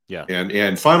 Yeah.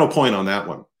 And final point on that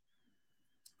one.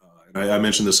 And I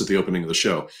mentioned this at the opening of the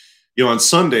show. On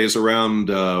Sundays around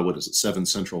 7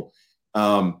 Central.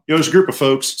 There's a group of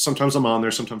folks. Sometimes I'm on there,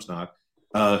 sometimes not.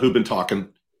 Who've been talking.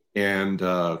 And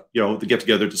they get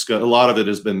together, discuss. A lot of it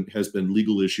has been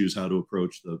legal issues, how to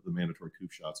approach the mandatory coup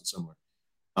shots and similar.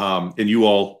 And you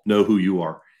all know who you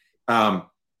are. But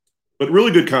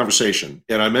really good conversation.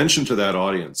 And I mentioned to that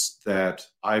audience that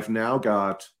I've now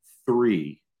got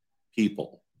 3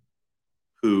 people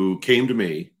who came to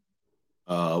me.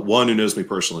 One who knows me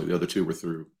personally, the other 2 were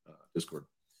through Discord,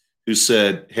 who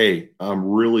said, hey, I'm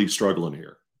really struggling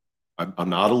here. I'm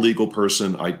not a legal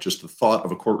person. The thought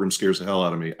of a courtroom scares the hell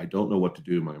out of me. I don't know what to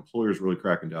do. My employer's really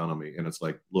cracking down on me. And it's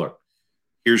like, look,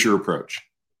 here's your approach.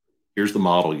 Here's the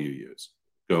model you use.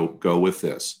 Go with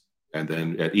this. And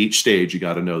then at each stage, you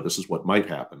got to know this is what might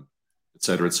happen, et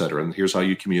cetera, et cetera. And here's how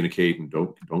you communicate, and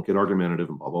don't get argumentative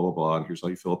and blah, blah, blah, blah. And here's how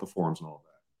you fill out the forms and all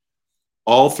that.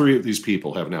 All 3 of these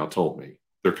people have now told me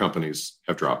their companies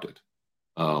have dropped it.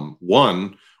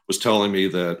 One was telling me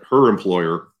that her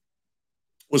employer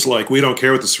was like, we don't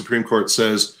care what the Supreme Court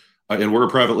says, and we're a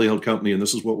privately held company, and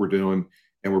this is what we're doing,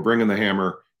 and we're bringing the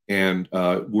hammer, and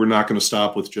we're not going to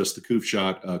stop with just the coup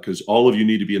shot, because all of you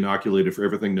need to be inoculated for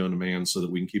everything known to man so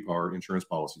that we can keep our insurance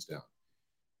policies down.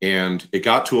 And it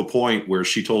got to a point where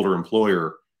she told her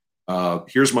employer,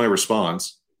 here's my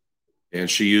response. And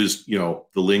she used, the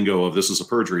lingo of this is a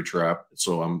perjury trap.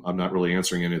 So I'm not really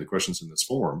answering any of the questions in this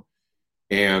form.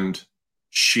 And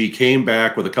she came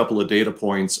back with a couple of data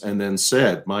points and then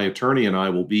said, my attorney and I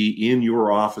will be in your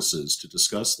offices to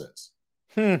discuss this.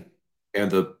 And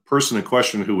the person in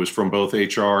question, who was from both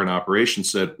HR and operations,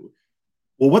 said,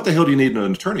 well, what the hell do you need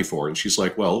an attorney for? And she's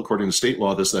like, well, according to state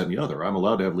law, this, that, and the other, I'm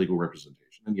allowed to have legal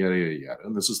representation and yada, yada, yada.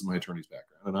 And this is my attorney's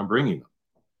background and I'm bringing them.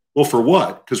 Well, for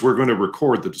what? Because we're going to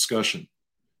record the discussion.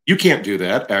 You can't do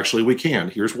that. Actually, we can.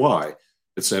 Here's why,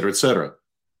 et cetera, et cetera.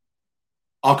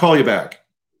 I'll call you back.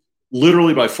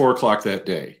 Literally by 4:00 that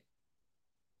day,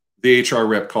 the HR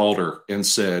rep called her and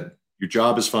said, your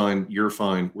job is fine. You're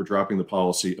fine. We're dropping the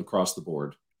policy across the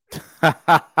board.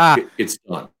 It's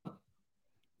done.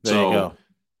 There you go.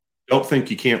 Don't think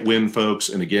you can't win, folks.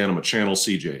 And again, I'm a channel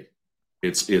CJ.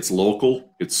 It's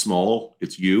local. It's small.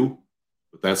 It's you.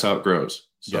 But that's how it grows.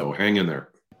 So hang in there.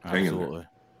 Hang in there.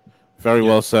 Very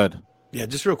well said. Yeah,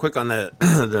 just real quick on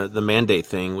the mandate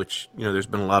thing, which, there's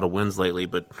been a lot of wins lately,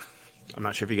 but I'm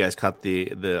not sure if you guys caught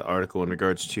the article in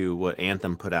regards to what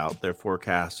Anthem put out, their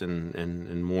forecast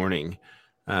and warning.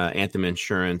 Anthem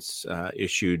Insurance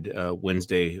issued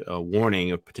Wednesday a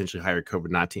warning of potentially higher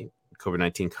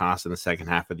COVID-19 costs in the second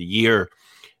half of the year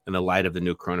in the light of the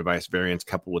new coronavirus variants,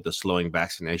 coupled with the slowing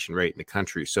vaccination rate in the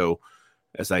country. So,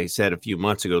 as I said a few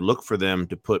months ago, look for them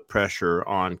to put pressure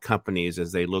on companies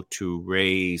as they look to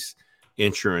raise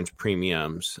insurance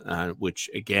premiums, which,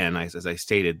 again, as I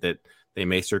stated, that they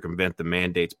may circumvent the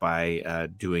mandates by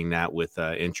doing that with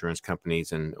insurance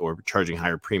companies or charging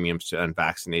higher premiums to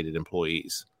unvaccinated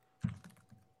employees.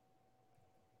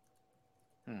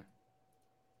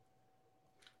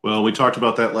 Well, we talked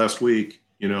about that last week.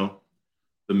 The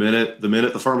minute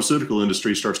the pharmaceutical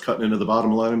industry starts cutting into the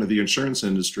bottom line of the insurance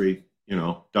industry,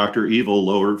 Dr. Evil,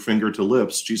 lower finger to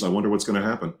lips. Geez, I wonder what's going to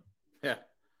happen. Yeah,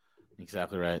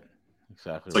 exactly right.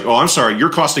 Exactly. It's like, oh, I'm sorry, you're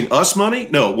costing us money?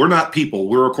 No, we're not people.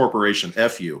 We're a corporation.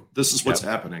 F you. This is what's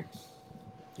happening.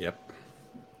 Yep.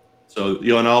 So,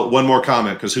 and one more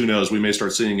comment, because who knows, we may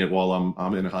start seeing it while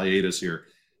I'm in a hiatus here.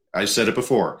 I said it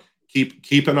before.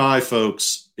 Keep an eye,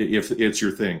 folks, if it's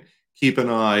your thing. Keep an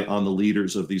eye on the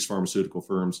leaders of these pharmaceutical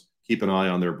firms. Keep an eye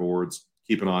on their boards.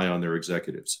 Keep an eye on their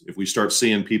executives. If we start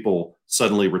seeing people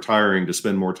suddenly retiring to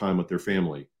spend more time with their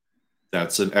family,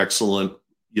 that's an excellent,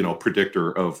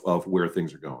 predictor of where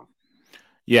things are going.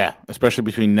 Yeah, especially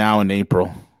between now and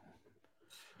April.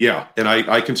 Yeah, and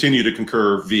I continue to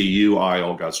concur.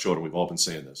 all God's children. We've all been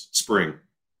saying this. Spring.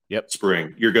 Yep.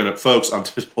 Spring. You're gonna, folks.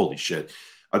 Holy shit.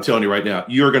 I'm telling you right now,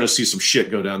 you're gonna see some shit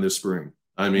go down this spring.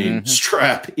 I mean,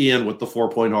 strap in with the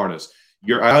 4-point harness.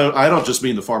 I don't just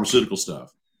mean the pharmaceutical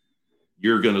stuff.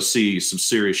 You're going to see some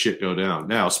serious shit go down.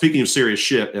 Now, speaking of serious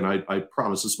shit, and I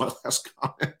promise this is my last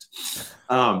comment,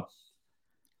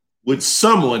 would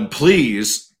someone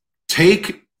please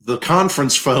take the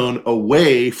conference phone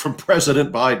away from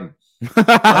President Biden?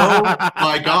 Oh,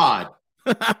 my God.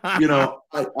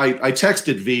 I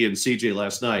texted V and CJ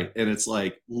last night, and it's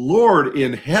like, Lord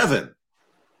in heaven,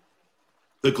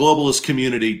 the globalist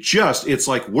community it's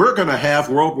like, we're going to have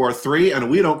World War III,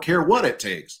 and we don't care what it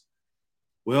takes.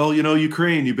 Well,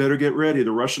 Ukraine, you better get ready.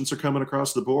 The Russians are coming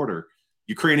across the border.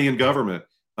 Ukrainian government,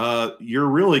 you're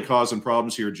really causing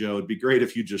problems here, Joe. It'd be great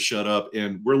if you just shut up.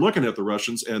 And we're looking at the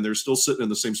Russians, and they're still sitting in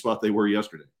the same spot they were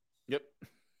yesterday. Yep.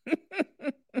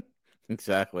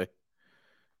 Exactly.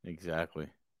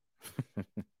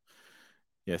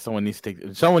 Yeah, someone needs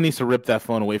to rip that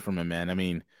phone away from him, man. I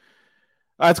mean,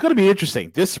 it's going to be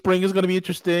interesting. This spring is going to be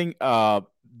interesting.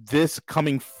 This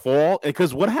coming fall,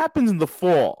 because what happens in the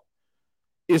fall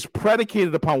is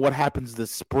predicated upon what happens this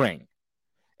spring.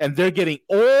 And they're getting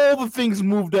all the things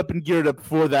moved up and geared up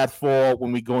for that fall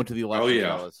when we go into the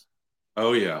election.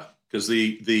 Oh, yeah. Because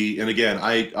and again,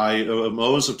 I am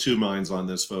always of two minds on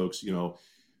this, folks. Do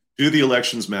the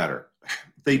elections matter?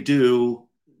 They do,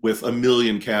 with a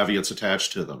million caveats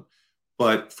attached to them.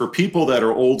 But for people that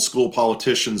are old school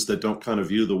politicians that don't kind of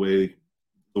view the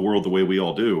world the way we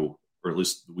all do, or at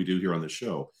least we do here on this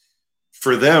show,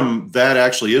 for them, that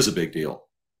actually is a big deal.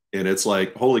 And it's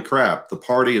like, holy crap, the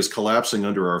party is collapsing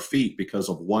under our feet because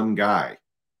of one guy,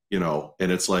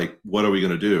 and it's like, what are we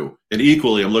going to do? And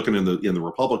equally, I'm looking in the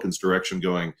Republicans' direction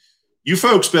going, you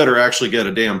folks better actually get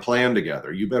a damn plan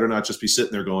together. You better not just be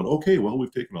sitting there going, okay, well,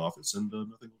 we've taken office and nothing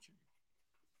will change.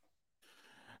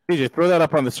 TJ, throw that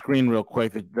up on the screen real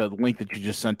quick, the link that you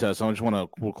just sent us.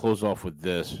 We'll close off with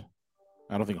this.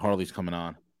 I don't think Harley's coming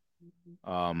on.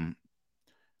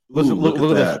 Listen, look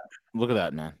at that. Look at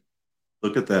that, man.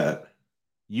 Look at that.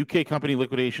 UK company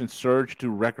liquidation surged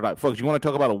to record high. Folks, you want to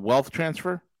talk about a wealth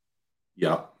transfer?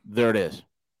 Yeah. There it is.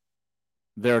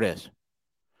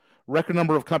 Record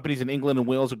number of companies in England and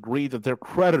Wales agreed that their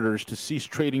creditors to cease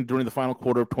trading during the final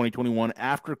quarter of 2021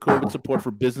 after COVID support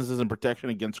for businesses and protection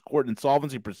against court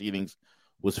insolvency proceedings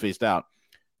was phased out.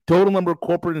 Total number of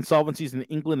corporate insolvencies in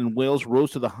England and Wales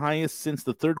rose to the highest since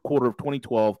the third quarter of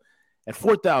 2012 at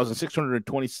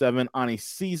 4,627 on a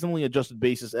seasonally adjusted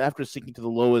basis after sinking to the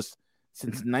lowest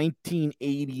since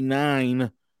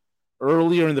 1989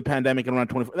 earlier in the pandemic and around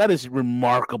 24. That is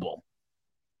remarkable.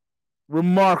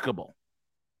 Remarkable.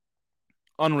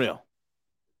 Unreal.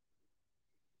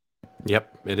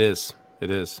 Yep, it is.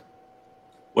 It is.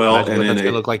 Well, imagine what that's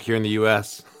going to look like here in the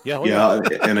U.S. Yeah,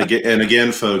 and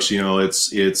again, folks,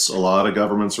 it's a lot of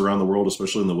governments around the world,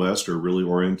 especially in the West, are really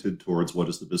oriented towards what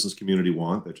does the business community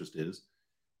want. That just is.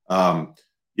 The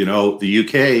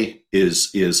UK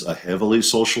is a heavily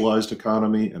socialized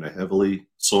economy and a heavily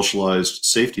socialized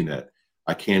safety net.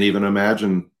 I can't even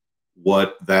imagine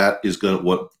what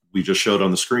we just showed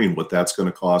on the screen, what that's going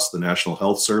to cost the National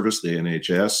Health Service, the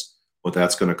NHS, what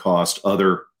that's going to cost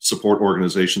other support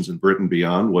organizations in Britain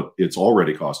beyond what it's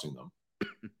already costing them.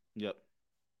 Yep.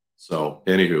 So,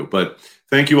 anywho, but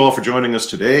thank you all for joining us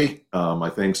today. My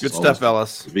thanks. Good stuff,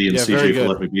 Veles. V and CJ for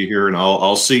letting me be here, and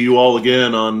I'll see you all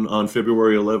again on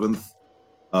February 11th,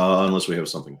 unless we have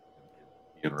something.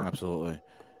 Absolutely.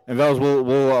 And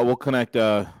Veles, we'll connect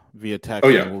via text. Oh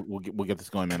yeah, we'll get this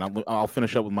going, man. I'll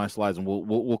finish up with my slides, and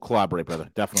we'll collaborate, brother.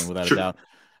 Definitely, without a doubt.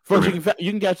 Folks,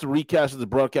 you can catch the recast of the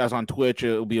broadcast on Twitch.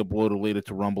 It'll be uploaded later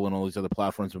to Rumble and all these other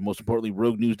platforms. But most importantly,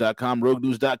 roguenews.com,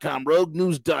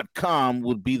 roguenews.com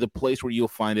would be the place where you'll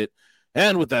find it.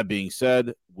 And with that being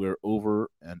said, we're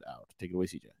over and out. Take it away,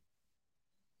 CJ.